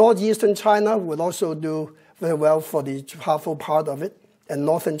 And northeastern China will also do very well for the travel part of it, and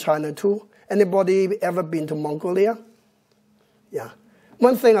northern China too. Anybody ever been to Mongolia? Yeah.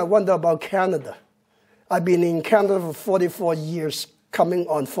 One thing I wonder about Canada. I've been in Canada for 44 years, coming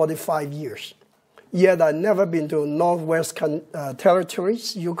on 45 years. Yet I've never been to Northwest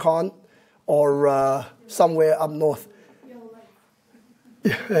Territories, Yukon, or somewhere up north.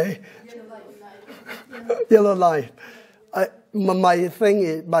 Yellow line.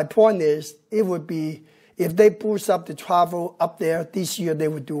 My point is, it would be, if they boost up the travel up there this year, they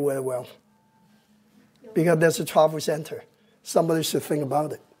would do very well. Because there's a travel center. Somebody should think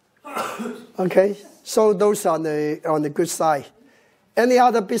about it. Okay, so those are on the good side. Any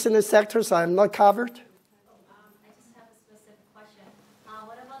other business sectors I have not covered? I just have a specific question.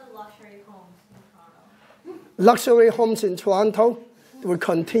 What about the luxury homes in Toronto? Luxury homes in Toronto will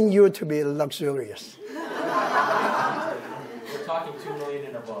continue to be luxurious. We're talking $2 million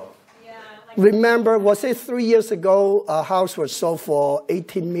and above. Yeah. Remember, was it 3 years ago, a house was sold for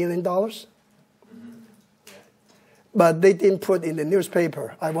 $18 million? But they didn't put in the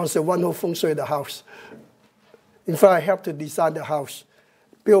newspaper. I was the one who feng shui the house. In fact, I helped to design the house,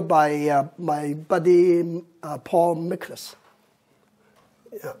 built by my buddy Paul Miklas.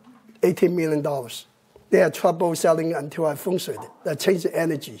 Yeah, $18 million. They had trouble selling until I feng shuied it. I changed the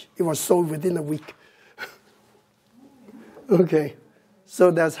energy. It was sold within a week. Okay, so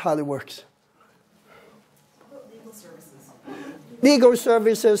that's how it works. Legal services. Legal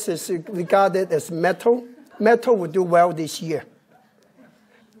services is regarded as metal. Metal will do well this year.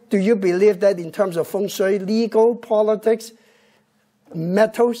 Do you believe that in terms of feng shui, legal, politics,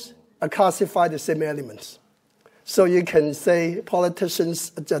 metals are classified the same elements? So you can say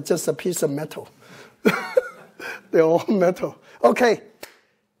politicians are just a piece of metal. They're all metal. Okay.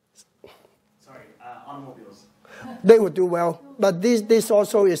 Sorry, automobiles. They will do well. But this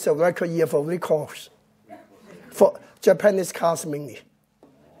also is a record year for recalls. For Japanese cars mainly.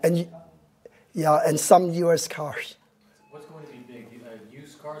 And some U.S. cars. What's going to be big?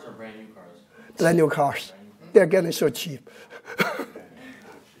 Used cars or brand new cars? Brand new cars. They're getting so cheap.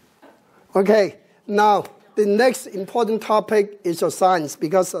 Okay, now the next important topic is your science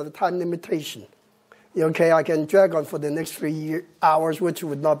because of the time limitation. Okay, I can drag on for the next 3 hours, which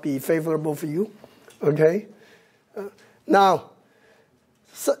would not be favorable for you. Okay? Now,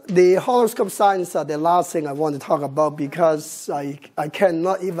 so the horoscope signs are the last thing I want to talk about because I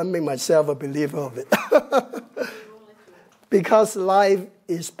cannot even make myself a believer of it. Because life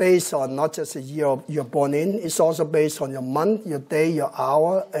is based on not just the year you're born in, it's also based on your month, your day, your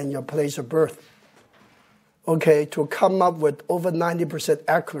hour, and your place of birth. Okay, to come up with over 90%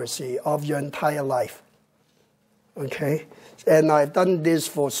 accuracy of your entire life. Okay, and I've done this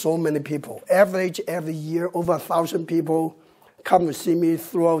for so many people. Average every year, over 1,000 people come to see me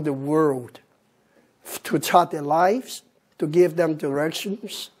throughout the world to chart their lives, to give them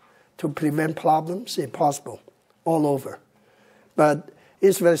directions, to prevent problems if possible, all over. But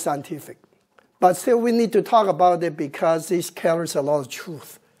it's very scientific. But still we need to talk about it because this carries a lot of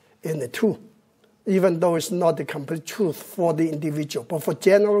truth in it too, even though it's not the complete truth for the individual. But for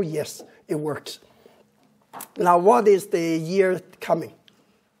general, yes, it works. Now, what is the year coming?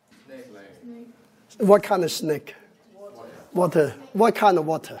 Snake. What kind of snake? Water. What kind of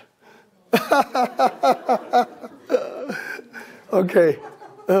water? Okay.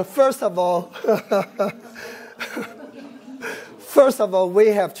 First of all, we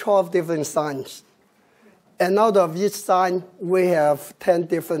have 12 different signs. And out of each sign, we have 10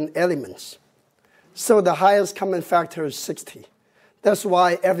 different elements. So the highest common factor is 60. That's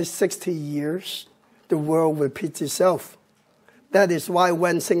why every 60 years, the world repeats itself. That is why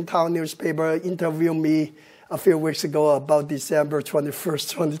when Singtao newspaper interviewed me a few weeks ago about December 21st,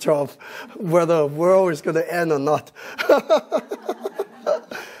 2012, whether the world is going to end or not.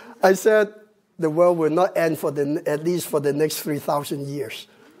 I said the world will not end at least for the next 3,000 years,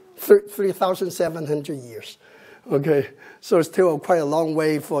 3,700 years. Okay, so it's still quite a long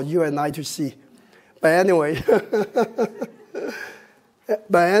way for you and I to see. But anyway,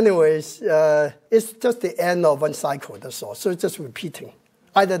 it's just the end of one cycle, that's all. So it's just repeating.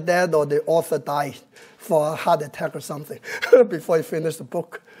 Either that or the author died for a heart attack or something before he finished the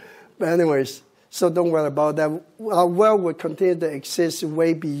book. But anyways, so don't worry about that. Our world will continue to exist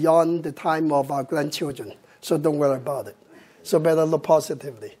way beyond the time of our grandchildren. So don't worry about it. So better look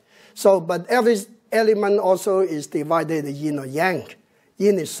positively. So, but every element also is divided in yin or yang.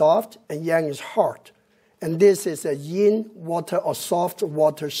 Yin is soft and yang is hard. And this is a yin water or soft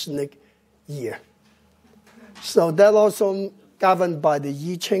water snake year. So that also governed by the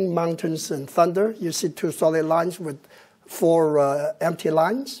I Ching, mountains and thunder. You see 2 solid lines with 4 empty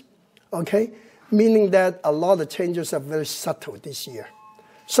lines, okay? Meaning that a lot of changes are very subtle this year.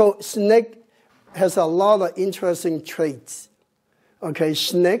 So snake has a lot of interesting traits. Okay,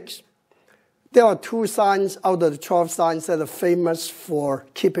 snakes. There are 2 signs out of the 12 signs that are famous for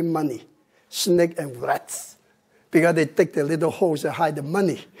keeping money. Snake and rats. Because they dig the little holes and hide the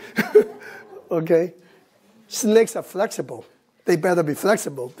money. Okay? Snakes are flexible. They better be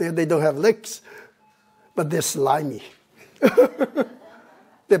flexible. They don't have legs. But they're slimy.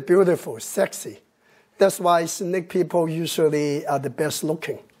 They're beautiful, sexy. That's why snake people usually are the best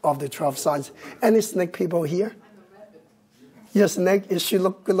looking of the 12 signs. Any snake people here? Your snake, is she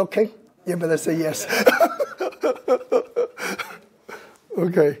look good looking? You better say yes.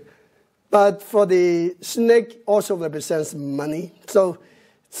 Okay. But for the snake also represents money. So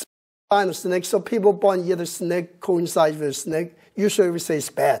kind of snake. So people born year the snake coincides with the snake. Usually we say it's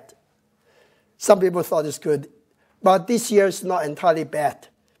bad. Some people thought it's good. But this year is not entirely bad.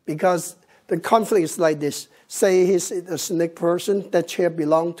 Because the conflict is like this. Say he's a snake person, that chair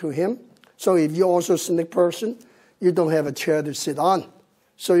belongs to him. So if you're also a snake person, you don't have a chair to sit on.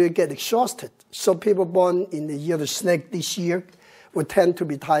 So you get exhausted. So people born in the year of the snake this year will tend to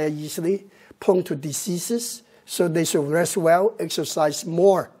be tired easily, prone to diseases. So they should rest well, exercise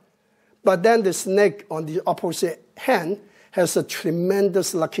more. But then the snake, on the opposite hand, has a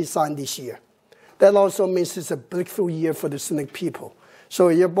tremendous lucky sign this year. That also means it's a breakthrough year for the snake people. So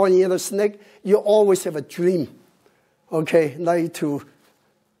if you're born in the snake, you always have a dream, okay, like to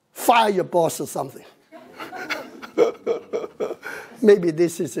fire your boss or something. Maybe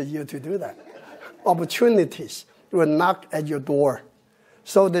this is a year to do that. Opportunities will knock at your door.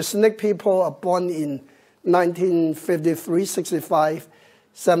 So the snake people are born in 1953, 65,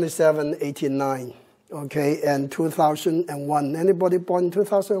 77, 89, okay, and 2001. Anybody born in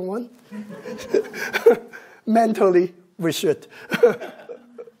 2001? Mentally, we should.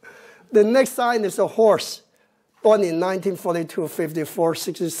 The next sign is a horse, born in 1942, 54,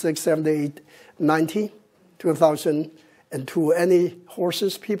 66, 78, 90, 2002. Any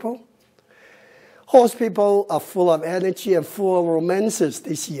horses people? Horse people are full of energy and full of romances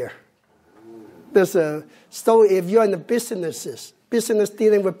this year. So if you're in the business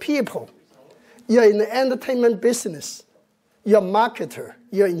dealing with people, you're in the entertainment business, you're a marketer,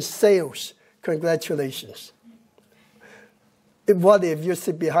 you're in sales, congratulations. What if you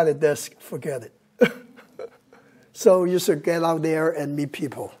sit behind a desk? Forget it. So you should get out there and meet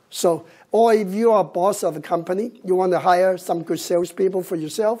people. So, or if you are a boss of a company, you want to hire some good salespeople for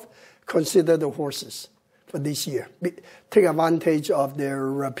yourself, consider the horses for this year. Take advantage of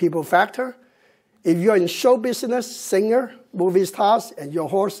their people factor. If you're in show business, singer, movie stars, and your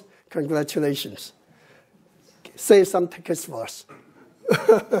horse, congratulations. Save some tickets for us.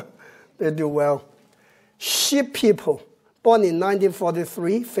 They do well. Sheep people, born in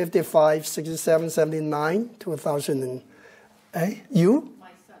 1943, 55, 67, 79, 2000. You? My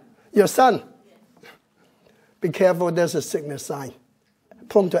son. Your son? Yes. Be careful, there's a sickness sign.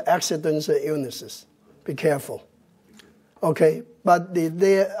 Prone to accidents and illnesses. Be careful. Okay, but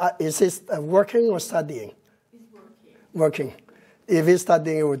is he working or studying? He's working. Working. If he's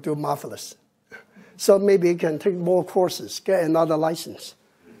studying, he will do marvelous. So maybe he can take more courses, get another license.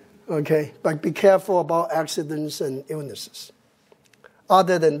 Okay, but be careful about accidents and illnesses.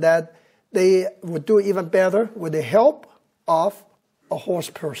 Other than that, they would do even better with the help of a horse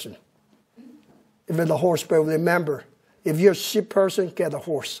person. If it's a horse person, remember, if you're a sheep person, get a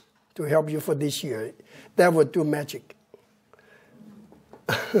horse to help you for this year. That would do magic.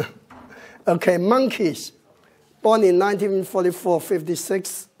 Okay, monkeys, born in 1944,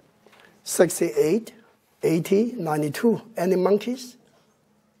 56, 68, 80, 92. Any monkeys?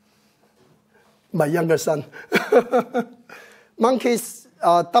 My younger son. Monkeys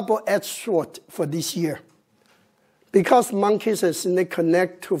are double-edged sword for this year. Because monkeys and snake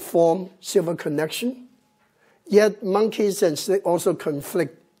connect to form silver connection, yet monkeys and snake also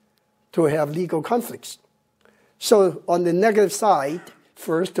conflict to have legal conflicts. So on the negative side,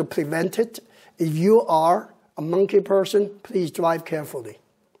 first, to prevent it, if you are a monkey person, please drive carefully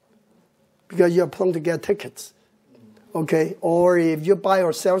because you're prone to get tickets. Okay? Or if you buy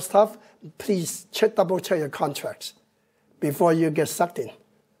or sell stuff, please double check your contracts before you get sucked in.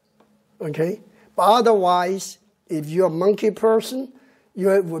 Okay? But otherwise, if you're a monkey person, you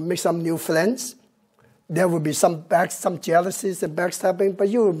will make some new friends. There will be some jealousies and backstabbing, but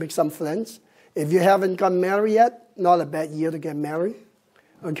you will make some friends. If you haven't got married yet, not a bad year to get married.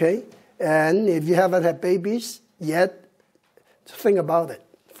 Okay? And if you haven't had babies yet, think about it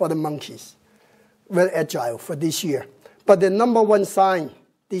for the monkeys. Very agile for this year. But the number one sign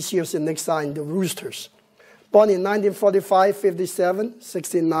this year's the next sign, the roosters. Born in 1945, 57,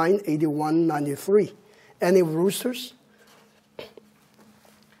 69, 81, 93. Any roosters?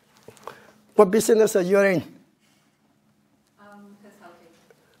 What business are you in? Consulting.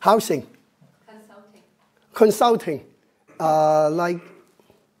 Housing? Consulting. Consulting. Like?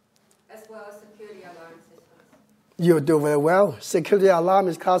 As well as security alarm systems. You do very well. Security alarm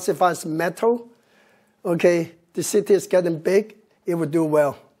is classified as metal. Okay, the city is getting big. It will do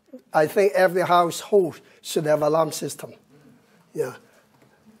well. I think every household should have alarm system. Yeah.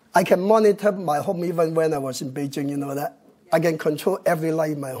 I can monitor my home even when I was in Beijing, you know that? I can control every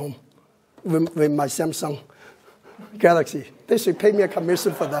light in my home with my Samsung Galaxy. They should pay me a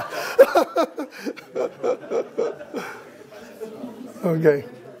commission for that. Okay.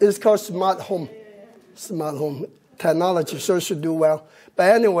 It's called smart home. Smart home technology, so it should do well.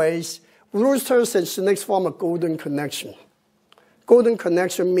 But anyways, roosters and snakes form a golden connection. Golden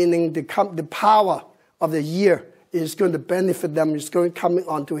connection meaning the power of the year is going to benefit them, is going coming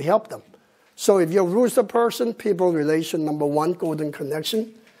on to help them. So if you're a rooster person, people relation, number one, golden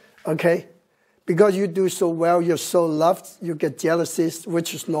connection. Okay? Because you do so well, you're so loved, you get jealousies,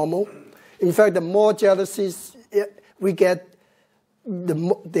 which is normal. In fact, the more jealousies we get,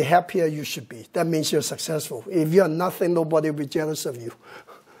 the happier you should be. That means you're successful. If you're nothing, nobody will be jealous of you.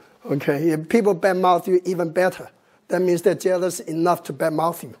 Okay? If people badmouth you, even better. That means they're jealous enough to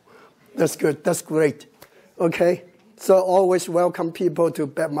badmouth you. That's good. That's great. Okay? So always welcome people to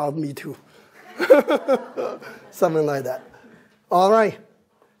badmouth me too. Something like that. All right.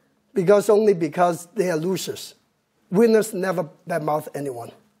 Only because they are losers. Winners never badmouth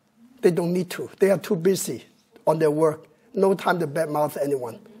anyone. They don't need to. They are too busy on their work. No time to badmouth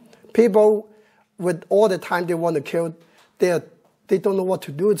anyone. People with all the time they want to kill, they don't know what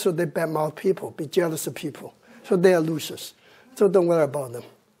to do, so they badmouth people, be jealous of people. So they are losers. So don't worry about them.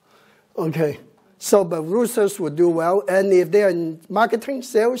 Okay. So, but roosters will do well. And if they are in marketing,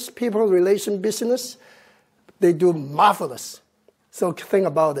 sales, people, relation, business, they do marvelous. So think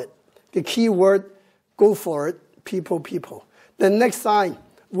about it. The key word, go for it, people, people. The next sign,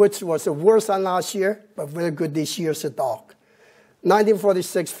 which was the worst sign last year, but very good this year, is a dog.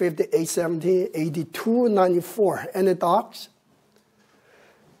 1946, 58, 70, 82, 94. Any dogs?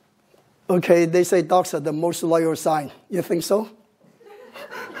 Okay, they say dogs are the most loyal sign. You think so?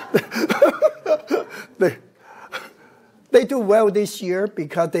 They do well this year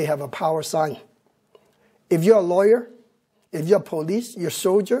because they have a power sign. If you're a lawyer, if you're police, you're a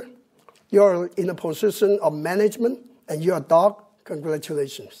soldier, you're in a position of management, and you're a dog,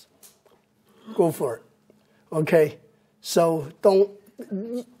 congratulations. Go for it. Okay? So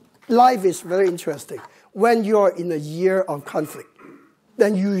life is very interesting. When you're in a year of conflict,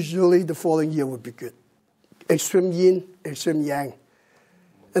 then usually the following year will be good. Extreme yin, extreme yang.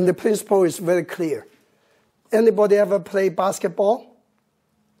 And the principle is very clear. Anybody ever play basketball?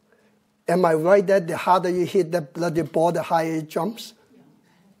 Am I right that the harder you hit that bloody ball, the higher it jumps?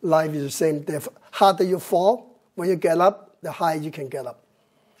 Life is the same. The harder you fall, when you get up, the higher you can get up.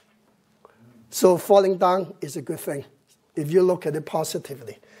 So falling down is a good thing if you look at it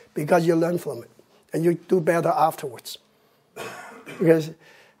positively, because you learn from it and you do better afterwards. Okay.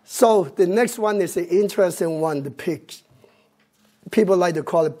 So the next one is the interesting one, the pigs. People like to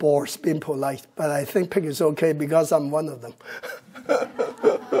call it boars, being polite, but I think pig is okay because I'm one of them.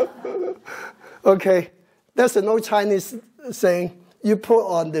 Okay, there's an old Chinese saying, you put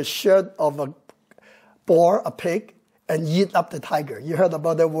on the shirt of a boar, a pig, and eat up the tiger. You heard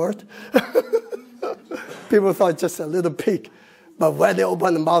about that word? People thought just a little pig, but when they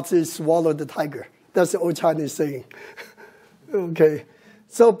open the mouth, they swallow the tiger. That's the old Chinese saying. Okay,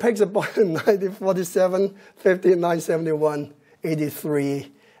 so pigs are born in 1947, 59, 71,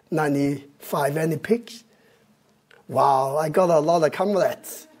 83, 95. Any pigs? Wow, I got a lot of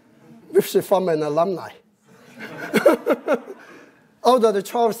comrades, which is from an alumni. Out of the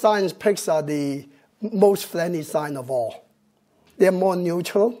 12 signs, pigs are the most friendly sign of all. They're more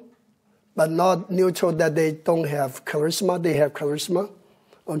neutral, but not neutral that they don't have charisma. They have charisma,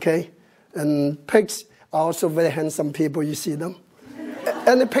 okay? And pigs are also very handsome people. You see them.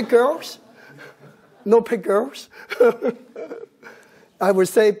 Any pig girls? No pig girls? I would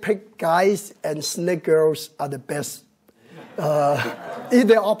say pig guys and snake girls are the best.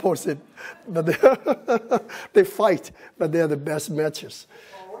 They're opposite, but they fight, but they're the best matches.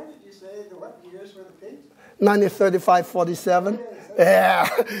 Well, what did you say? What years were the pigs? 1935, 47. Yeah,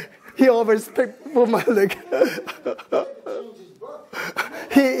 he always picked for my leg. Changes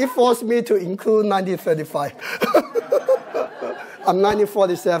He forced me to include 1935. I'm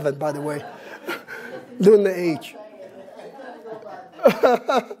 1947, by the way. Lunar age.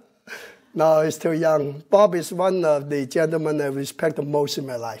 No, he's too young. Bob is one of the gentlemen I respect the most in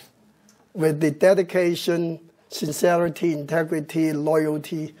my life. With the dedication, sincerity, integrity,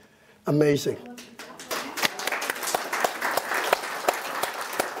 loyalty, amazing.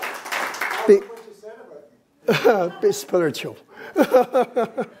 Be spiritual.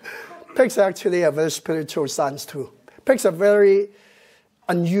 Pigs actually have very spiritual signs too. Pigs are very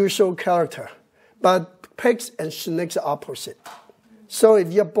unusual character, but pigs and snakes are opposite. So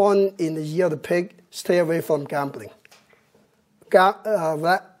if you're born in the year of the pig, stay away from gambling.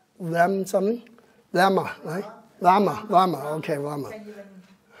 Llama, right? Llama, okay, llama.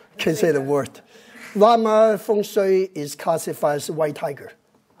 Can't say the word. Llama feng shui is classified as white tiger.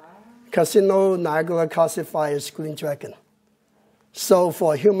 Casino Niagara classified as green dragon. So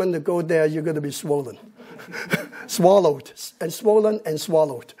for a human to go there, you're going to be swollen. Swallowed, and swollen and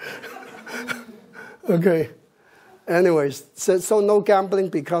swallowed. Okay. Anyways, so no gambling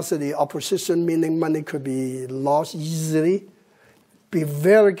because of the opposition, meaning money could be lost easily. Be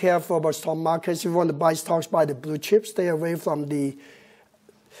very careful about stock markets. If you want to buy stocks, buy the blue chips. Stay away from the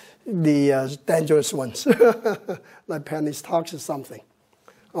dangerous ones, like penny stocks or something.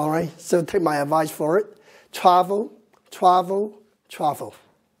 All right, so take my advice for it. Travel, travel, travel.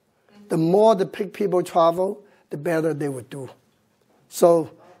 The more the pig people travel, the better they would do.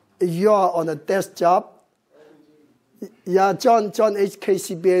 So if you are on a desk job, yeah, John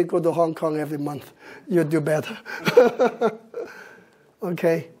HKCBA go to Hong Kong every month. You'll do better.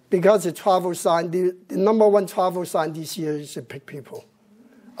 Okay, because the travel sign, the number one travel sign this year is the pig people.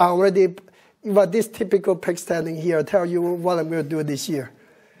 I already, but this typical pig standing here, I'll tell you what I'm going to do this year.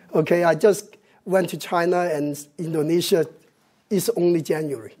 Okay, I just went to China and Indonesia. It's only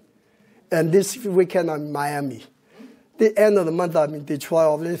January. And this weekend I'm in Miami. The end of the month I'm in Detroit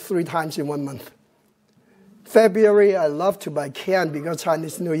already 3 times in 1 month. February I love to, but I can't because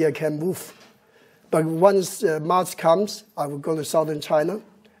Chinese New Year can't move. But once March comes, I will go to southern China.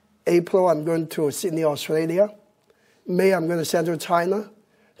 April I'm going to Sydney, Australia. May I'm going to Central China.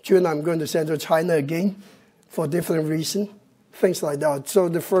 June I'm going to Central China again for different reasons. Things like that. So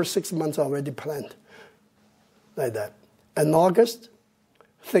the first 6 months are already planned. Like that. And August,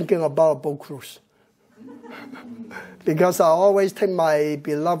 thinking about a boat cruise. Because I always take my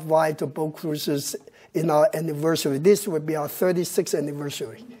beloved wife to boat cruises in our anniversary. This will be our 36th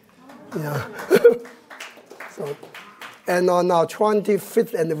anniversary. Yeah. So, and on our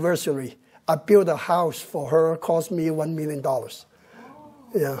 25th anniversary, I built a house for her, cost me $1 million.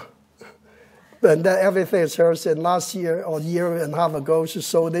 Yeah. And then everything is hers. And last year or a year and a half ago, she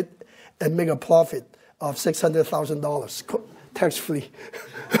sold it and made a profit of $600,000, tax-free.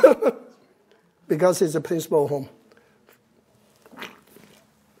 Because it's a principal home.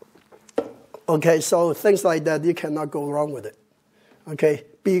 Okay, so things like that, you cannot go wrong with it. Okay,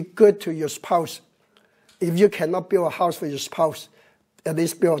 be good to your spouse. If you cannot build a house for your spouse, at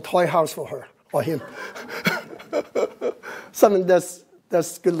least build a toy house for her or him. Something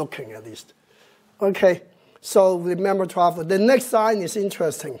that's good looking at least. Okay, so remember travel. The next sign is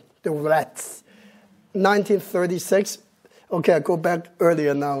interesting, the rats. 1936. Okay, I go back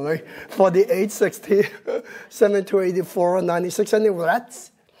earlier now, right? 48, 60, 72, 84, 96, any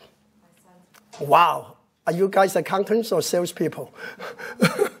rats? Wow. Are you guys accountants or salespeople?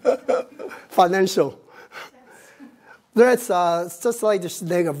 Financial. Rats are just like the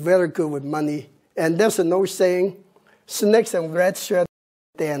snake, are very good with money. And there's an old saying, snakes and rats share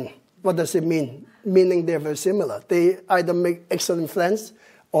the den. What does it mean? Meaning they're very similar. They either make excellent friends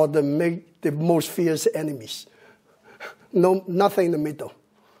or they make the most fierce enemies. No, nothing in the middle.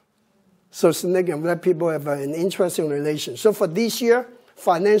 So snake and rat people have an interesting relation. So for this year,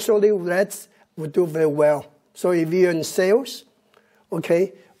 financially, rats will do very well. So if you're in sales,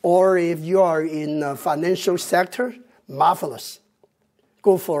 okay, or if you are in the financial sector, marvelous.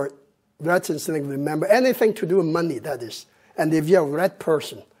 Go for it. Rats and snake, remember, anything to do with money, that is. And if you're a rat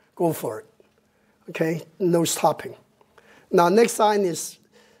person, go for it. Okay, no stopping. Now, next sign is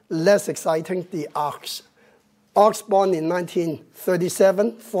less exciting, the ox. Ox born in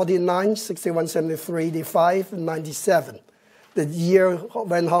 1937, 49, 61, 73, 85, 97. The year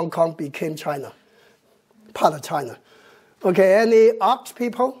when Hong Kong became China, part of China. Okay, any ox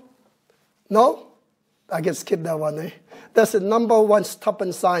people? No? I can skip that one, eh? That's the number one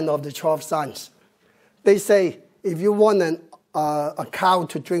stubborn sign of the 12 signs. They say if you want a cow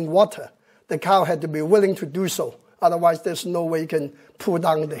to drink water, the cow had to be willing to do so. Otherwise, there's no way you can pull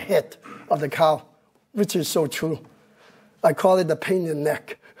down the head of the cow, which is so true. I call it the pain in the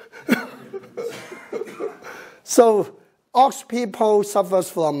neck. So ox people suffers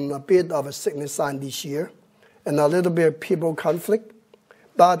from a bit of a sickness sign this year and a little bit of people conflict,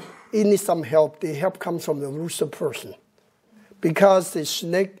 but it needs some help. The help comes from the rooster person because the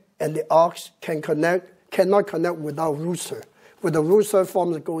snake and the ox cannot connect without rooster. With the rooster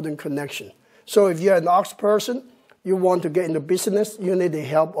forms a golden connection. So if you're an ox person, you want to get into business, you need the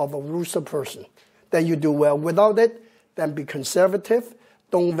help of a rooster person. Then you do well. Without it, then be conservative.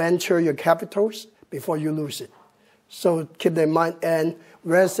 Don't venture your capitals before you lose it. So keep that in mind and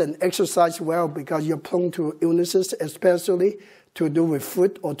rest and exercise well because you're prone to illnesses, especially to do with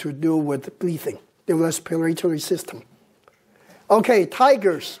food or to do with breathing, the respiratory system. Okay,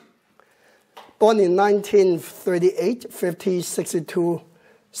 tigers. Born in 1938, 50, 62,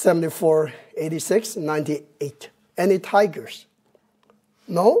 74, 86, 98. Any tigers?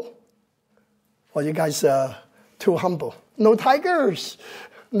 No? Well, you guys are too humble. No tigers.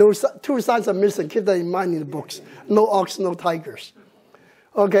 No, two signs are missing. Keep that in mind in the books. No ox, no tigers.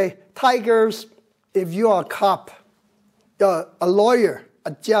 Okay, tigers, if you are a cop, a lawyer,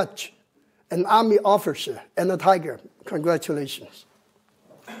 a judge, an army officer, and a tiger, congratulations.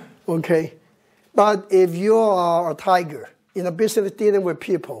 Okay? But if you are a tiger in a business dealing with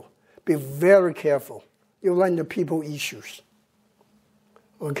people, be very careful. You run into people issues.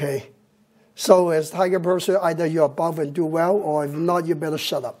 Okay? So as a tiger person, either you're above and do well, or if not, you better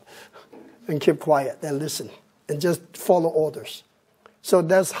shut up and keep quiet and listen and just follow orders. So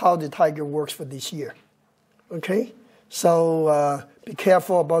that's how the tiger works for this year. Okay? So be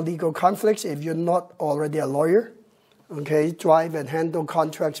careful about legal conflicts if you're not already a lawyer. Okay? Drive and handle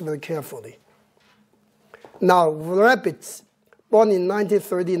contracts very carefully. Now, rabbits, born in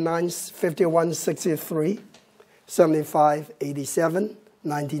 1939, 51, 63, 75, 87,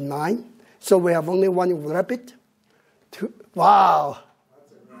 99. So we have only one rabbit. Wow.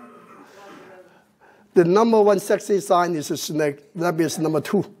 The number one sexy sign is a snake. Rabbit is number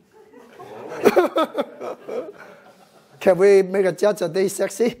 2. Can we make a judge a day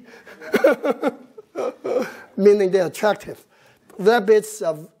sexy? Meaning they're attractive. Rabbits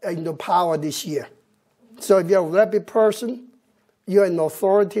are into power this year. So if you're a rabbit person, you're in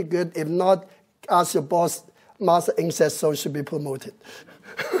authority, good. If not, ask your boss, Master Ing says so, should be promoted.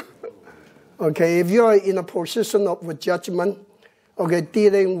 Okay, if you're in a position with judgment, okay,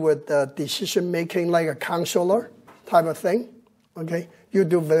 dealing with decision-making like a counselor type of thing, okay, you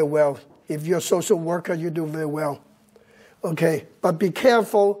do very well. If you're a social worker, you do very well. Okay, but be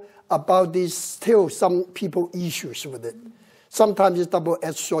careful about these still some people issues with it. Sometimes it's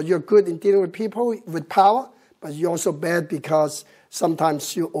double-edged sword. You're good in dealing with people with power, but you're also bad because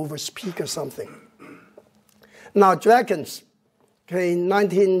sometimes you overspeak or something. Now, dragons. Okay,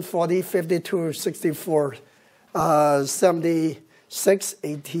 1940, 52, 64, 76,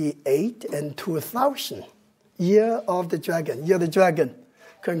 88, and 2000. Year of the dragon. Year of the dragon.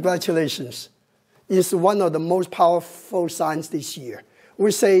 Congratulations. It's one of the most powerful signs this year.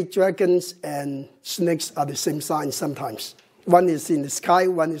 We say dragons and snakes are the same sign sometimes. One is in the sky,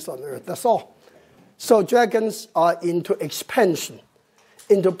 one is on earth. That's all. So dragons are into expansion,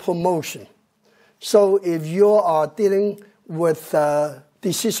 into promotion. So if you are dealing with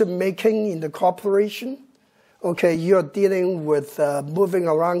decision-making in the corporation, okay, you're dealing with moving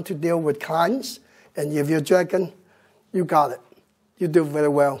around to deal with clients, and if you're a dragon, you got it. You do very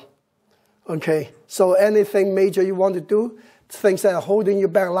well. Okay, so anything major you want to do, things that are holding you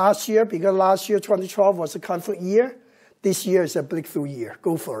back last year, because last year, 2012, was a conflict year. This year is a breakthrough year.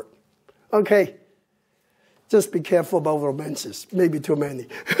 Go for it. Okay, just be careful about romances. Maybe too many.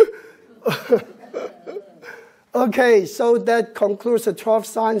 Okay, so that concludes the 12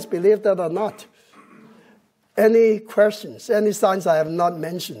 signs, believe that or not. Any questions? Any signs I have not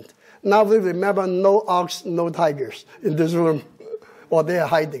mentioned? Now we remember no ox, no tigers in this room, or they are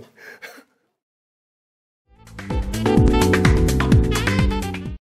hiding.